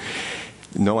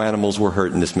 No animals were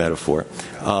hurt in this metaphor,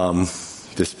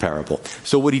 this parable.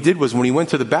 So what he did was when he went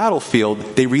to the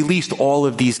battlefield, they released all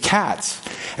of these cats.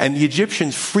 And the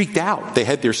Egyptians freaked out. They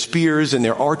had their spears and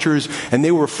their archers, and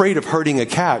they were afraid of hurting a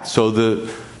cat. So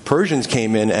the Persians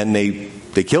came in and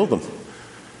they killed them.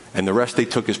 And the rest they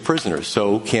took as prisoners.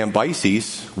 So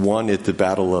Cambyses won at the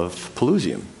Battle of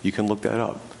Pelusium. You can look that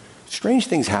up. Strange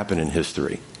things happen in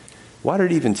history. Why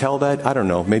did it even tell that? I don't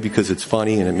know. Maybe because it's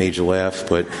funny and it made you laugh.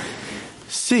 But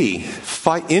C,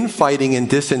 infighting and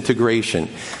disintegration.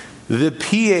 The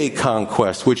PA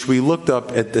conquest, which we looked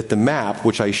up at the map,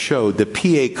 which I showed, the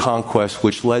PA conquest,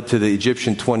 which led to the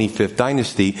Egyptian 25th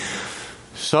dynasty,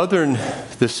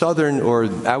 the southern, or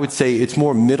I would say it's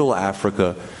more middle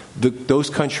Africa, those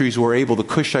countries were able, the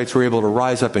Cushites were able to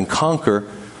rise up and conquer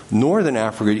northern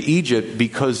Africa, Egypt,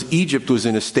 because Egypt was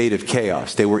in a state of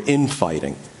chaos. They were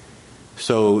infighting.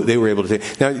 So they were able to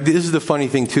take. Now, this is the funny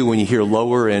thing, too, when you hear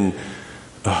Lower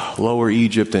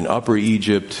Egypt and Upper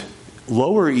Egypt.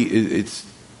 Lower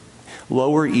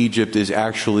Egypt is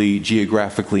actually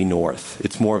geographically north.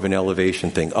 It's more of an elevation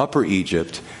thing. Upper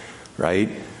Egypt, right,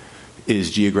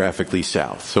 is geographically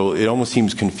south. So it almost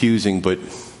seems confusing, but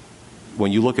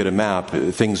when you look at a map,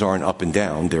 things aren't up and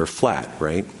down. They're flat,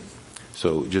 right?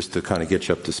 So just to kind of get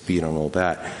you up to speed on all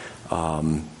that.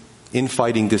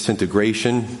 Infighting,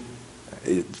 disintegration.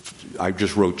 I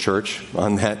just wrote church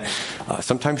on that.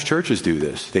 Sometimes churches do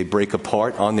this. They break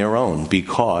apart on their own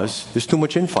because there's too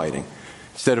much infighting.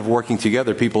 Instead of working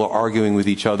together, people are arguing with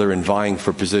each other and vying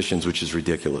for positions, which is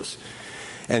ridiculous.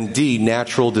 And D,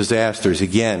 natural disasters.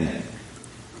 Again,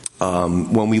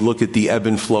 when we look at the ebb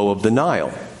and flow of the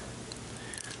Nile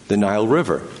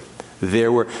River,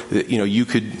 there were,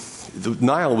 the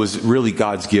Nile was really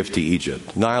God's gift to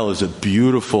Egypt. Nile is a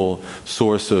beautiful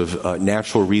source of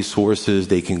natural resources.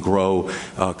 They can grow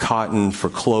cotton for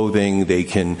clothing. They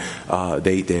can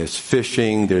there's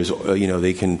fishing. There's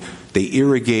they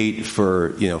irrigate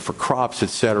for crops,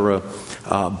 etc.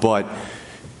 But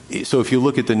so if you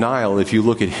look at the Nile, if you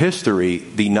look at history,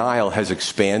 the Nile has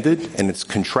expanded and it's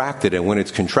contracted, and when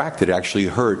it's contracted, it actually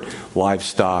hurt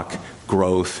livestock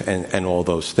growth and all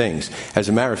those things. As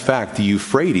a matter of fact, the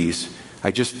Euphrates,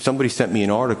 somebody sent me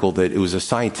an article that it was a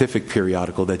scientific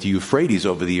periodical that the Euphrates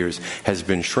over the years has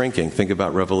been shrinking. Think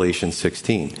about Revelation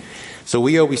 16. So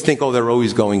we always think, they're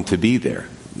always going to be there.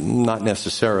 Not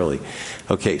necessarily.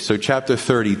 Okay, so chapter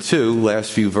 32,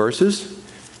 last few verses,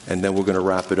 and then we're going to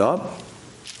wrap it up,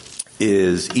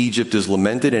 is Egypt is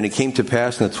lamented. And it came to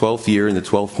pass in the 12th year, in the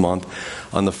 12th month,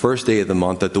 on the first day of the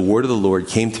month, that the word of the Lord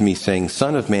came to me, saying,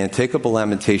 Son of man, take up a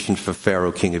lamentation for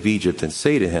Pharaoh, king of Egypt, and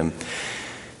say to him,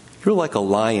 You're like a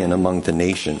lion among the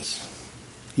nations.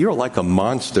 You're like a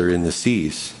monster in the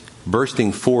seas,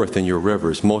 bursting forth in your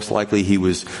rivers. Most likely he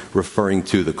was referring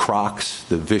to the crocs,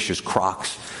 the vicious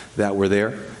crocs that were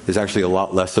there. There's actually a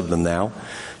lot less of them now.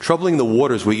 Troubling the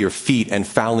waters with your feet and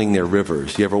fouling their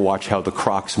rivers. You ever watch how the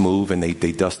crocs move and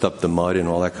they dust up the mud and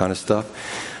all that kind of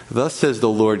stuff? Thus says the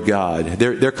Lord God.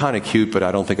 They're kind of cute, but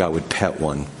I don't think I would pet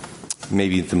one.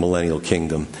 Maybe the millennial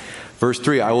kingdom. Verse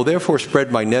 3, I will therefore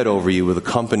spread my net over you with a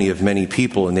company of many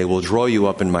people, and they will draw you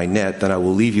up in my net. Then I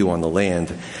will leave you on the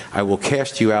land. I will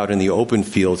cast you out in the open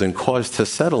fields and cause to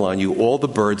settle on you all the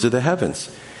birds of the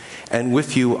heavens. And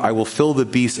with you I will fill the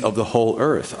beasts of the whole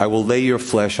earth. I will lay your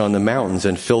flesh on the mountains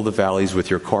and fill the valleys with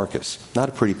your carcass. Not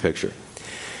a pretty picture.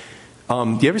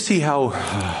 You ever see how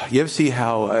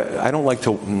I don't like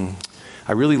to,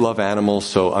 I really love animals,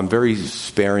 so I'm very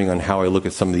sparing on how I look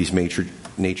at some of these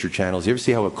nature channels. You ever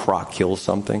see how a croc kills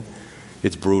something?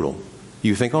 It's brutal.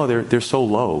 You think, they're so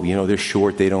low, they're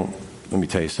short, they don't, let me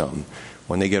tell you something.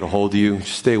 When they get a hold of you,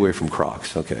 just stay away from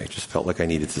crocs. Okay, just felt like I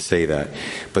needed to say that.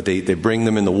 But they bring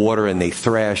them in the water and they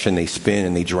thrash and they spin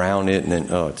and they drown it, and then,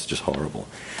 it's just horrible.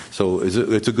 So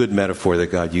it's a good metaphor that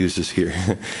God uses here.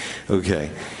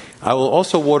 Okay. I will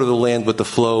also water the land with the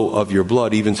flow of your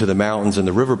blood, even to the mountains, and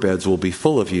the riverbeds will be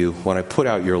full of you. When I put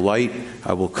out your light,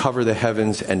 I will cover the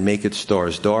heavens and make its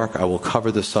stars dark. I will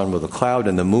cover the sun with a cloud,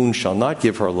 and the moon shall not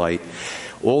give her light.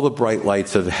 All the bright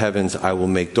lights of the heavens I will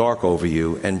make dark over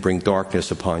you and bring darkness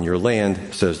upon your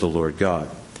land, says the Lord God.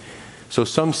 So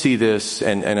some see this,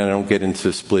 and I don't get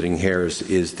into splitting hairs,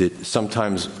 is that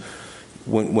sometimes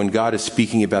when God is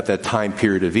speaking about that time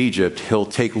period of Egypt, he'll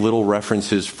take little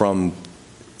references from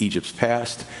Egypt's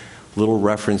past, little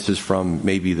references from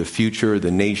maybe the future, the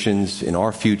nations in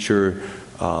our future,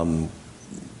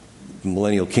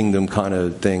 millennial kingdom kind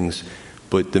of things,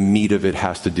 but the meat of it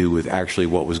has to do with actually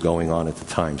what was going on at the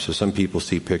time. So some people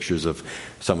see pictures of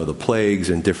some of the plagues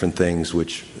and different things,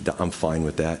 which I'm fine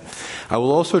with that. I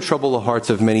will also trouble the hearts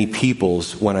of many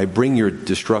peoples when I bring your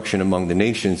destruction among the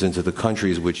nations into the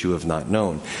countries which you have not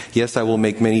known. Yes, I will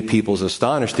make many peoples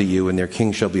astonished at you, and their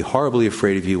kings shall be horribly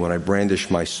afraid of you when I brandish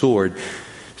my sword.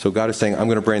 So God is saying, I'm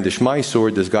going to brandish my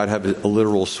sword. Does God have a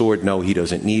literal sword? No, he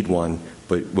doesn't need one,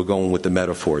 but we're going with the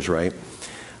metaphors, right?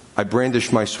 I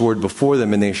brandish my sword before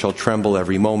them, and they shall tremble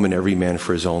every moment, every man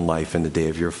for his own life in the day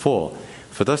of your fall.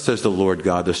 For thus says the Lord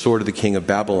God, the sword of the king of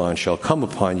Babylon shall come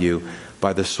upon you,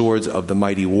 by the swords of the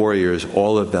mighty warriors,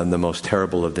 all of them the most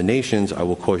terrible of the nations. I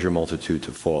will cause your multitude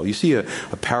to fall. You see a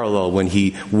parallel when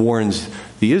he warns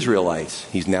the Israelites.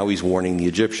 He's warning the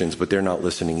Egyptians, but they're not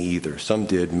listening either. Some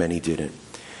did, many didn't.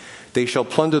 They shall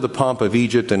plunder the pomp of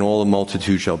Egypt, and all the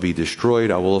multitude shall be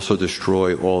destroyed. I will also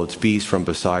destroy all its beasts from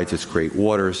besides its great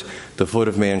waters. The foot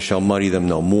of man shall muddy them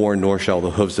no more, nor shall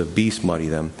the hooves of beasts muddy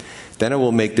them. Then I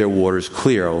will make their waters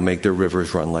clear. I will make their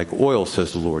rivers run like oil,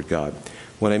 says the Lord God.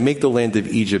 When I make the land of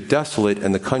Egypt desolate,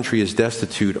 and the country is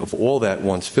destitute of all that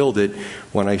once filled it,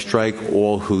 when I strike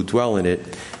all who dwell in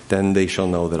it, then they shall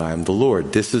know that I am the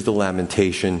Lord. This is the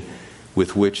lamentation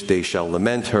with which they shall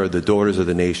lament her. The daughters of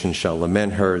the nations shall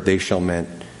lament her. They shall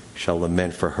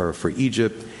lament for her, for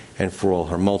Egypt, and for all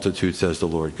her multitude, says the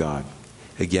Lord God.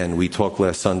 Again, we talked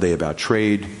last Sunday about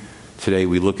trade. Today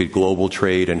we look at global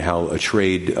trade and how a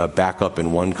trade backup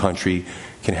in one country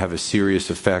can have a serious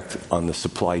effect on the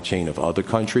supply chain of other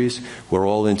countries. We're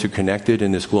all interconnected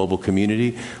in this global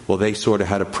community. Well, they sort of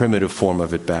had a primitive form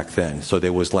of it back then. So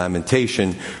there was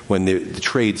lamentation when the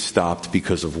trade stopped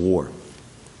because of war.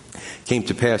 It came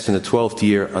to pass in the 12th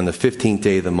year, on the 15th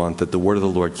day of the month, that the word of the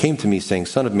Lord came to me, saying,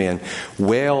 Son of man,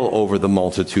 wail over the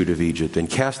multitude of Egypt, and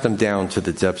cast them down to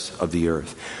the depths of the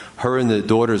earth. Her and the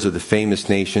daughters of the famous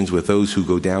nations, with those who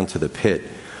go down to the pit.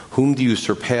 Whom do you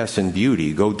surpass in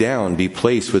beauty? Go down, be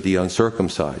placed with the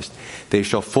uncircumcised. They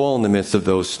shall fall in the midst of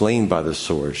those slain by the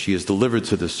sword. She is delivered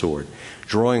to the sword,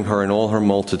 drawing her and all her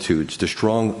multitudes. The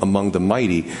strong among the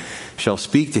mighty shall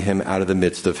speak to him out of the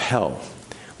midst of hell.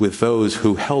 With those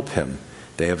who help him,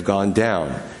 they have gone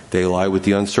down. They lie with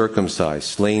the uncircumcised,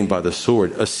 slain by the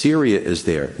sword. Assyria is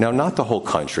there. Now, not the whole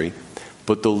country,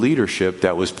 but the leadership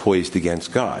that was poised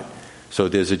against God. So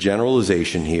there's a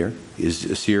generalization here. Is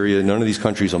Assyria, none of these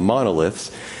countries are monoliths.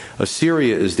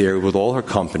 Assyria is there with all her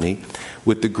company,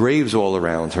 with the graves all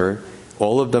around her,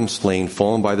 all of them slain,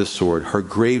 fallen by the sword. Her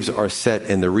graves are set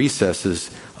in the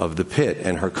recesses of the pit,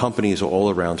 and her companies are all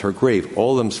around her grave.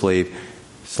 All of them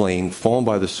slain, fallen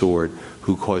by the sword,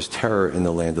 who caused terror in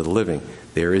the land of the living.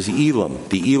 There is Elam,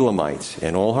 the Elamites,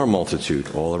 and all her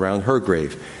multitude, all around her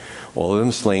grave. All of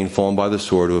them slain, fallen by the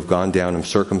sword, who have gone down and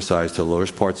circumcised to the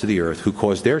lowest parts of the earth, who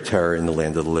caused their terror in the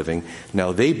land of the living.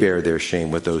 Now they bear their shame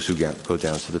with those who go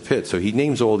down to the pit. So he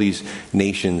names all these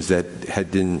nations that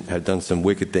had done some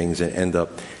wicked things and end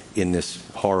up in this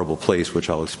horrible place, which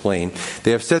I'll explain.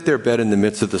 They have set their bed in the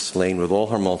midst of the slain, with all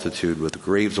her multitude, with the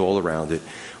graves all around it,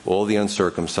 all the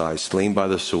uncircumcised, slain by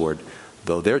the sword,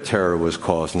 though their terror was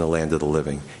caused in the land of the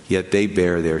living. Yet they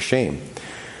bear their shame.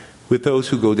 With those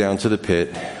who go down to the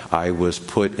pit, it was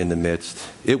put in the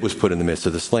midst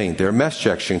of the slain. Their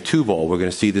Meshech and Tubal, we're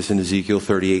going to see this in Ezekiel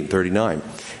 38 and 39,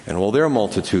 and all their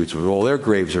multitudes with all their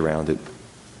graves around it.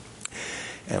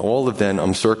 And all of them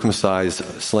uncircumcised,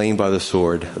 slain by the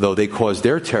sword, though they caused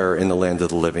their terror in the land of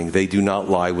the living, they do not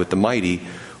lie with the mighty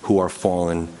who are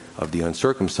fallen of the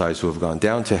uncircumcised, who have gone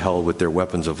down to hell with their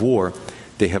weapons of war.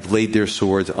 They have laid their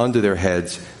swords under their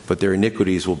heads, but their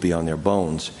iniquities will be on their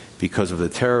bones. Because of the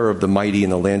terror of the mighty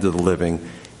in the land of the living,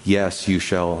 yes, you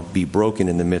shall be broken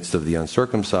in the midst of the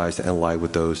uncircumcised and lie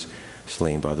with those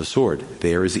slain by the sword.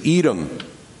 There is Edom,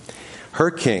 her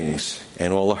kings,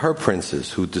 and all of her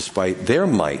princes, who despite their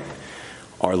might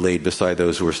are laid beside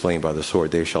those who were slain by the sword.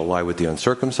 They shall lie with the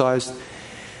uncircumcised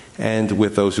and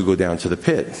with those who go down to the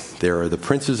pit. There are the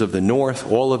princes of the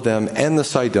north, all of them, and the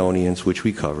Sidonians, which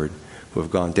we covered, who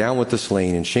have gone down with the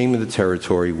slain in shame of the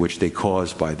territory which they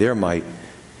caused by their might.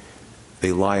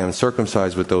 They lie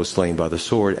uncircumcised with those slain by the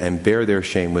sword, and bear their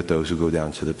shame with those who go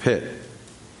down to the pit.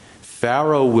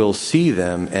 Pharaoh will see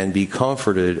them and be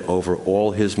comforted over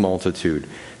all his multitude.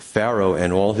 Pharaoh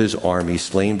and all his army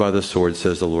slain by the sword,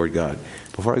 says the Lord God.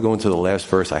 Before I go into the last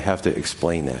verse, I have to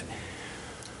explain that.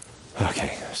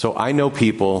 Okay, so I know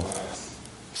people,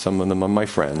 some of them are my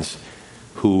friends,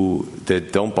 that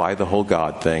don't buy the whole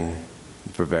God thing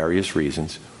for various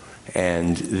reasons.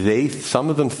 And some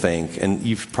of them think, and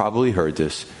you've probably heard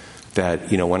this,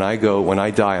 that, when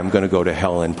I die, I'm going to go to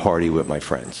hell and party with my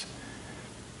friends.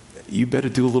 You better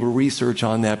do a little research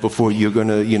on that before you're going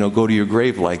to, go to your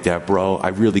grave like that, bro. I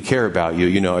really care about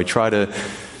you. I try to,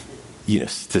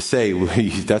 to say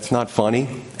that's not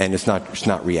funny, and it's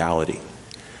not reality.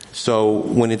 So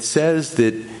when it says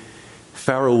that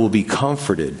Pharaoh will be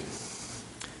comforted,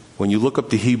 when you look up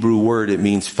the Hebrew word, it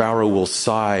means Pharaoh will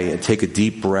sigh and take a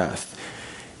deep breath.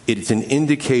 It's an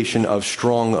indication of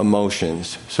strong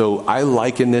emotions. So I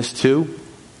liken this to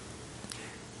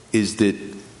is that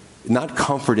Not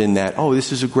comfort in that, oh,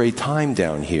 this is a great time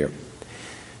down here.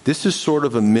 This is sort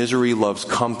of a misery loves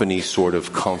company sort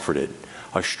of comforted.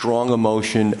 A strong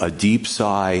emotion, a deep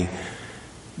sigh.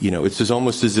 It's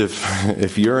almost as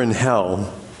if you're in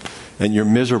hell and you're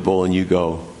miserable and you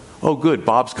go, oh, good,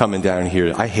 Bob's coming down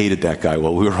here. I hated that guy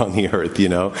while we were on the earth,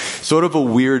 Sort of a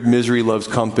weird misery loves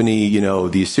company,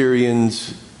 the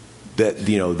Assyrians, that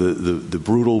the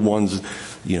brutal ones,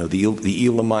 the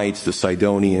Elamites, the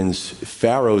Sidonians.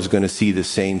 Pharaoh's going to see the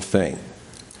same thing.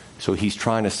 So he's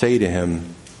trying to say to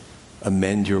him,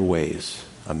 amend your ways.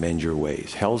 Amend your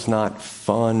ways. Hell's not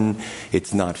fun.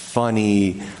 It's not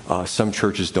funny. Some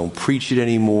churches don't preach it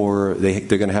anymore.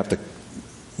 They're going to have to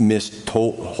miss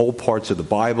whole parts of the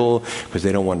Bible because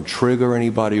they don't want to trigger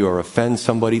anybody or offend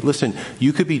somebody. Listen,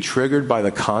 you could be triggered by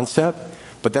the concept,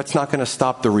 but that's not going to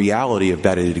stop the reality of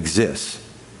that it exists.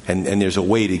 And there's a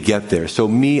way to get there. So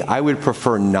I would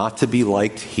prefer not to be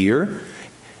liked here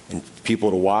and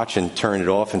people to watch and turn it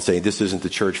off and say, this isn't the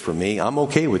church for me. I'm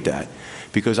okay with that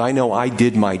because I know I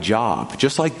did my job.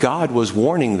 Just like God was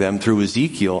warning them through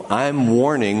Ezekiel, I'm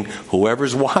warning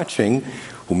whoever's watching,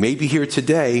 who may be here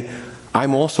today,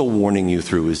 I'm also warning you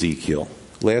through Ezekiel.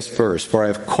 Last verse, for I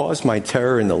have caused my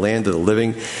terror in the land of the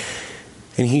living,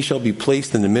 and he shall be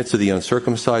placed in the midst of the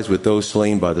uncircumcised with those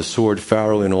slain by the sword,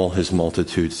 Pharaoh and all his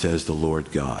multitude, says the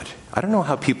Lord God. I don't know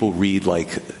how people read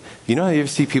you ever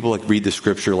see people read the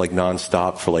scripture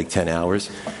nonstop for 10 hours?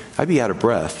 I'd be out of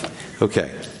breath. Okay.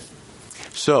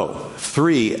 So,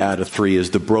 3 out of 3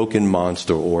 is the broken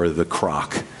monster or the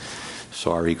croc.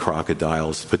 Sorry,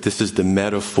 crocodiles. But this is the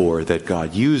metaphor that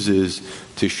God uses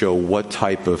to show what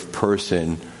type of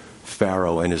person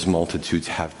Pharaoh and his multitudes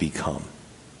have become.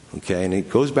 Okay, and it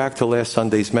goes back to last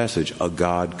Sunday's message, a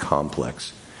God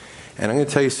complex. And I'm going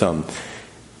to tell you something.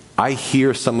 I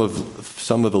hear some of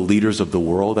the leaders of the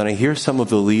world, and I hear some of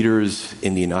the leaders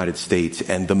in the United States,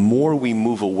 and the more we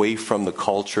move away from the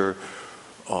culture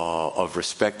of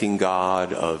respecting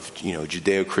God, of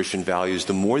Judeo-Christian values,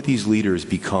 the more these leaders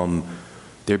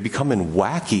they're becoming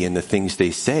wacky in the things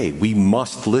they say. We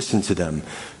must listen to them.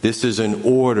 This is an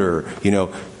order.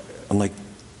 I'm like,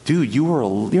 dude, you're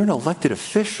an elected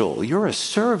official. You're a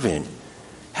servant.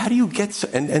 How do you get?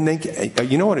 And they,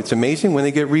 you know what? It's amazing when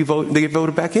they get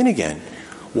voted back in again.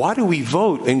 Why do we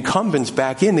vote incumbents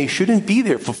back in? They shouldn't be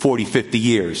there for 40, 50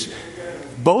 years.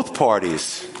 Both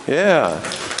parties. Yeah.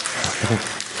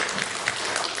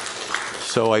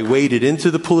 So I waded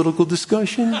into the political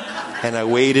discussion and I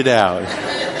waded out.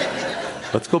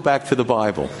 Let's go back to the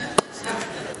Bible.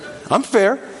 I'm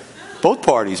fair. Both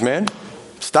parties, man.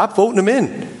 Stop voting them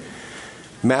in.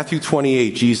 Matthew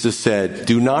 28, Jesus said,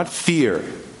 do not fear.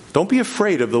 Don't be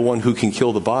afraid of the one who can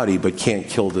kill the body but can't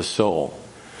kill the soul.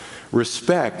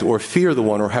 Respect or fear the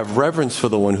one or have reverence for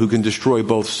the one who can destroy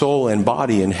both soul and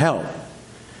body in hell.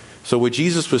 So what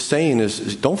Jesus was saying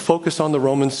is don't focus on the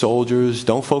Roman soldiers.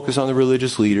 Don't focus on the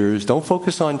religious leaders. Don't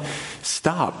focus on,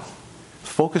 stop.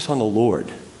 Focus on the Lord.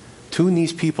 Tune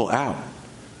these people out,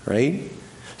 right?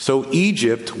 So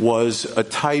Egypt was a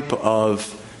type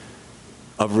of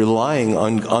relying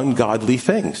on ungodly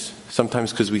things.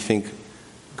 Sometimes because we think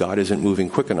God isn't moving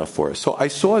quick enough for us. So I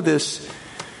saw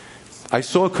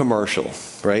a commercial,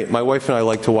 right? My wife and I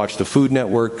like to watch the Food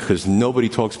Network because nobody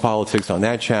talks politics on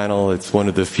that channel. It's one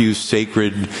of the few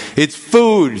sacred, it's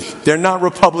food. They're not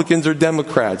Republicans or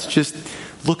Democrats. Just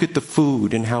look at the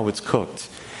food and how it's cooked.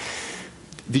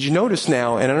 Did you notice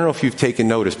now, and I don't know if you've taken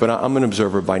notice, but I'm an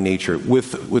observer by nature,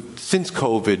 since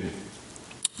COVID,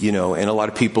 and a lot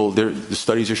of people, the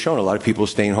studies are showing a lot of people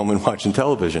staying home and watching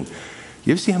television.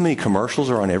 You ever see how many commercials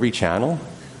are on every channel?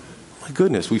 My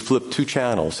goodness, we flipped 2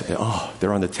 channels. And,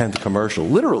 they're on the 10th commercial.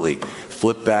 Literally,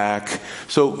 flip back.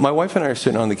 So my wife and I are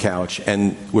sitting on the couch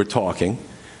and we're talking,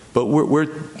 but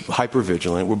we're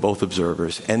hyper-vigilant. We're both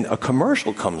observers. And a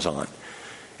commercial comes on.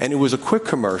 And it was a quick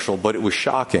commercial, but it was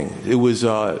shocking. It was,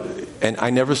 and I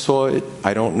never saw it.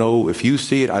 I don't know if you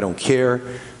see it. I don't care.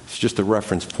 It's just a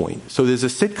reference point. So there's a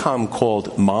sitcom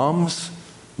called Moms,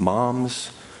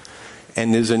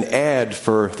 and there's an ad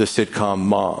for the sitcom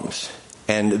Moms.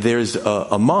 And there's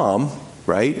a mom,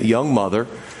 right, a young mother,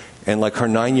 and her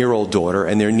 9-year-old daughter,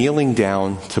 and they're kneeling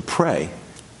down to pray.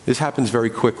 This happens very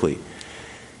quickly.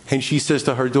 And she says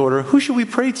to her daughter, who should we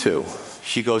pray to?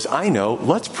 She goes, I know,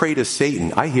 let's pray to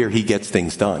Satan. I hear he gets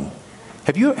things done.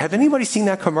 Have anybody seen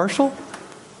that commercial?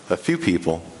 A few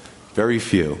people. Very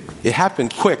few. It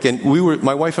happened quick, and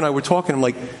my wife and I were talking. I'm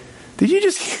like, did you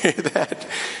just hear that?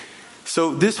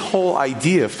 So this whole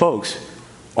idea, folks,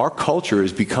 Our culture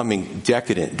is becoming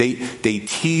decadent. They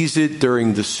tease it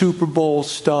during the Super Bowl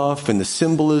stuff and the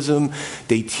symbolism.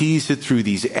 They tease it through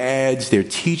these ads. They're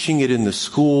teaching it in the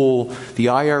school. The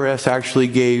IRS actually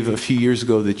gave, a few years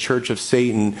ago, the Church of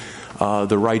Satan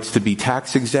the rights to be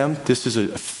tax exempt. This is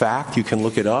a fact. You can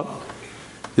look it up.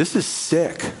 This is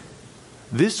sick.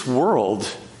 This world,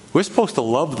 we're supposed to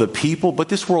love the people, but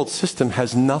this world system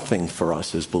has nothing for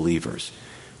us as believers.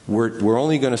 We're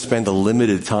only going to spend a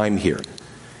limited time here.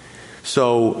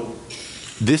 So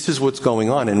this is what's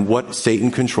going on, and what Satan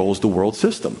controls the world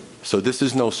system. So this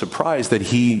is no surprise that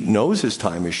he knows his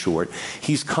time is short.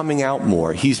 He's coming out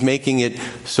more. He's making it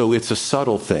so it's a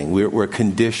subtle thing. We're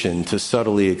conditioned to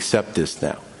subtly accept this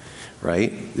now,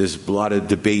 right? There's a lot of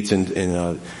debates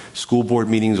in school board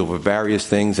meetings over various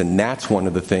things, and that's one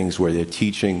of the things where they're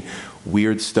teaching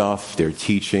weird stuff. They're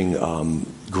teaching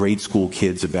grade school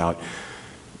kids about,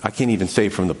 I can't even say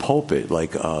from the pulpit,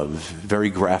 like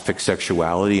very graphic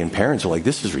sexuality, and parents are like,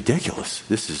 this is ridiculous.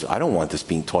 I don't want this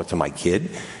being taught to my kid.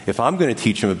 If I'm going to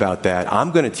teach them about that,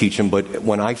 I'm going to teach them, but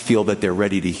when I feel that they're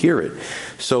ready to hear it.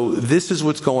 So this is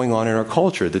what's going on in our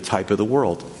culture, the type of the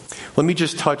world. Let me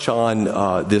just touch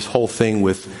on this whole thing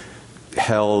with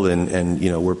hell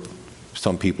and where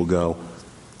some people go.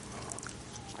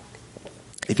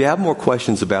 If you have more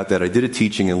questions about that, I did a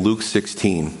teaching in Luke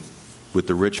 16 with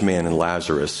the rich man and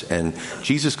Lazarus, and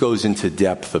Jesus goes into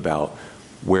depth about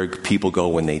where people go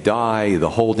when they die, the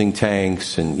holding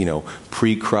tanks, and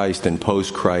pre-Christ and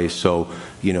post-Christ. So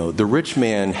the rich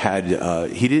man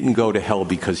he didn't go to hell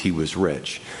because he was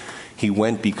rich. He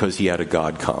went because he had a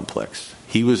God complex.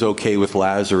 He was okay with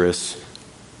Lazarus,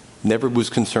 never was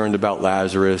concerned about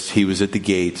Lazarus. He was at the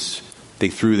gates. They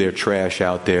threw their trash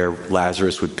out there.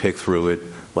 Lazarus would pick through it.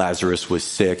 Lazarus was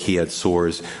sick. He had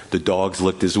sores. The dogs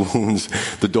licked his wounds.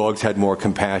 The dogs had more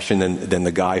compassion than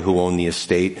the guy who owned the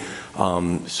estate.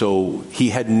 So he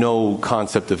had no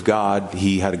concept of God.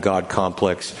 He had a God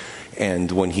complex.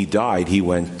 And when he died, he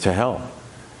went to hell.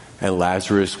 And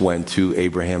Lazarus went to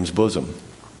Abraham's bosom.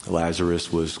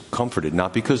 Lazarus was comforted,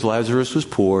 not because Lazarus was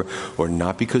poor or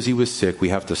not because he was sick. We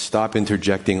have to stop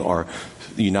interjecting our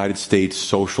United States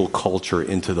social culture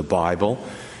into the Bible.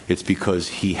 It's because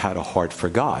he had a heart for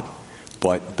God.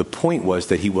 But the point was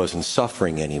that he wasn't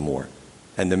suffering anymore.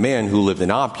 And the man who lived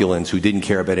in opulence, who didn't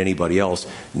care about anybody else,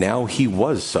 now he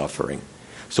was suffering.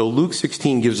 So Luke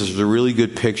 16 gives us a really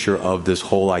good picture of this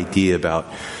whole idea about,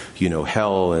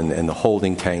 hell and the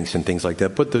holding tanks and things like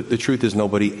that. But the truth is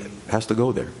nobody has to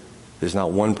go there. There's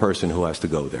not one person who has to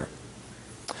go there.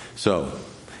 So,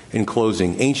 in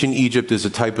closing, ancient Egypt is a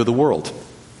type of the world.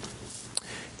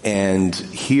 And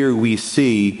here we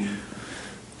see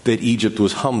that Egypt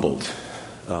was humbled.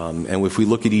 And if we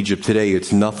look at Egypt today,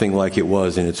 it's nothing like it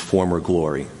was in its former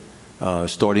glory.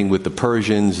 Starting with the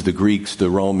Persians, the Greeks, the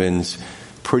Romans,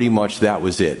 pretty much that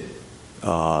was it.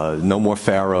 No more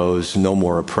pharaohs, no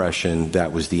more oppression.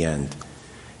 That was the end.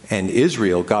 And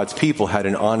Israel, God's people, had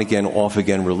an on-again,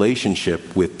 off-again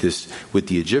relationship with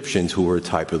the Egyptians, who were a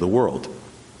type of the world.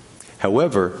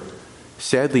 However,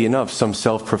 sadly enough, some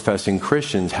self-professing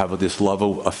Christians have this love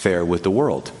affair with the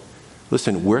world.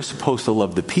 Listen, we're supposed to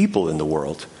love the people in the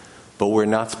world, but we're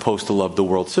not supposed to love the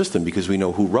world system because we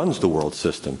know who runs the world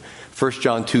system. 1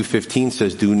 John 2:15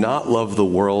 says, do not love the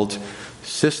world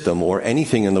system or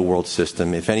anything in the world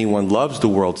system. If anyone loves the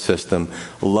world system,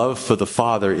 love for the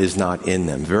Father is not in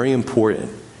them. Very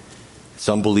important.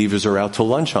 Some believers are out to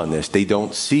lunch on this. They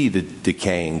don't see the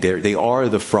decaying. They are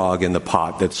the frog in the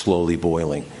pot that's slowly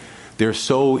boiling. They're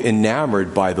so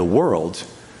enamored by the world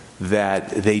that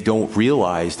they don't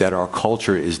realize that our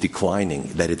culture is declining,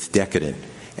 that it's decadent.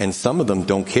 And some of them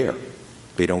don't care.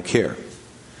 They don't care.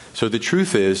 So the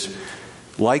truth is,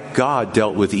 like God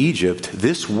dealt with Egypt,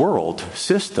 this world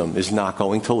system is not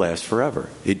going to last forever.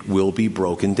 It will be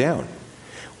broken down.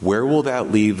 Where will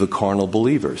that leave the carnal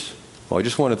believers? Well, I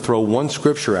just want to throw one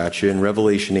scripture at you in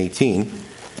Revelation 18.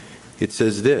 It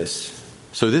says this.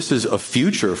 So this is a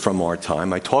future from our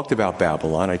time. I talked about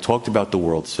Babylon. I talked about the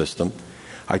world system.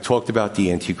 I talked about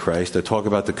the Antichrist. I talked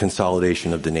about the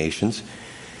consolidation of the nations.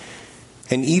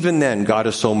 And even then, God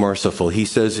is so merciful. He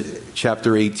says,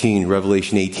 chapter 18,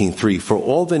 Revelation 18:3, for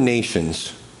all the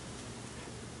nations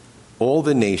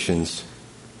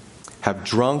have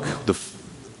drunk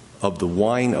of the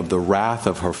wine of the wrath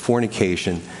of her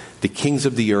fornication. The kings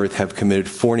of the earth have committed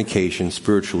fornication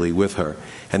spiritually with her,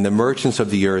 and the merchants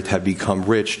of the earth have become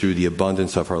rich through the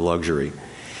abundance of her luxury.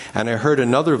 And I heard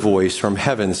another voice from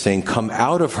heaven saying, come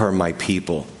out of her, my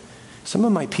people. Some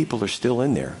of my people are still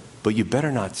in there, but you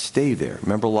better not stay there.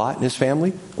 Remember Lot and his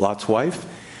family? Lot's wife?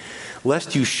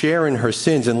 lest you share in her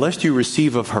sins and lest you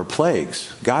receive of her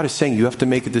plagues. God is saying, you have to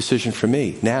make a decision for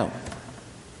me now.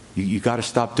 You got to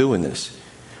stop doing this.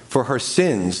 For her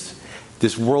sins,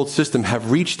 this world system, have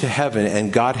reached to heaven,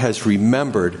 and God has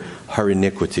remembered her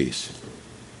iniquities.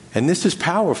 And this is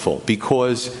powerful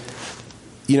because,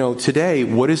 today,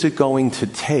 what is it going to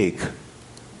take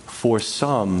for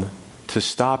some to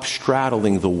stop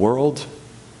straddling the world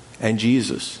and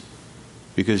Jesus?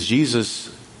 Because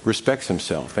Jesus respects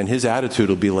himself, and his attitude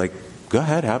will be like, go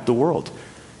ahead, have the world.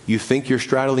 You think you're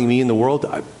straddling me in the world?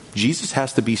 Jesus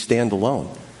has to be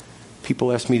standalone.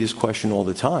 People ask me this question all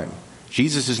the time.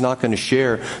 Jesus is not going to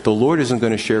share, the Lord isn't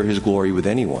going to share his glory with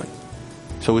anyone.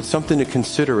 So it's something to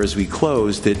consider as we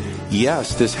close that,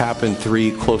 yes, this happened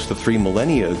close to 3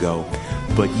 millennia ago,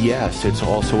 but yes, it's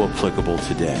also applicable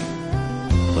today.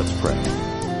 Let's pray.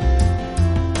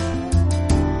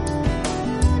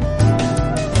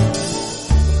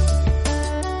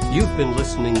 You've been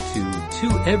listening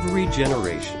to Every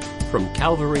Generation from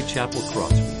Calvary Chapel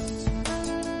Crossfields.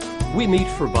 We meet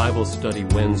for Bible study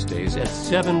Wednesdays at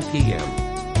 7 p.m.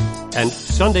 and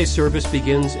Sunday service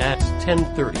begins at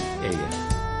 10:30 a.m.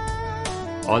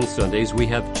 On Sundays, we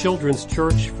have children's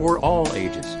church for all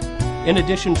ages, in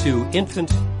addition to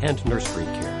infant and nursery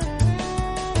care.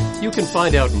 You can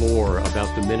find out more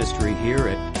about the ministry here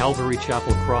at Calvary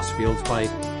Chapel Crossfields by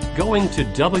going to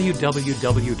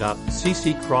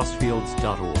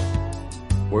www.cccrossfields.org,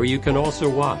 where you can also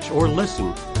watch or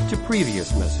listen to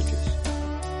previous messages.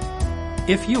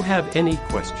 If you have any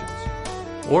questions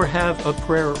or have a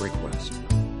prayer request,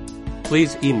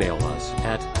 please email us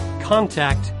at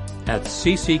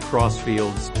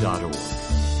contact@cccrossfields.org.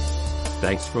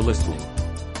 Thanks for listening,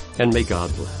 and may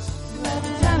God bless.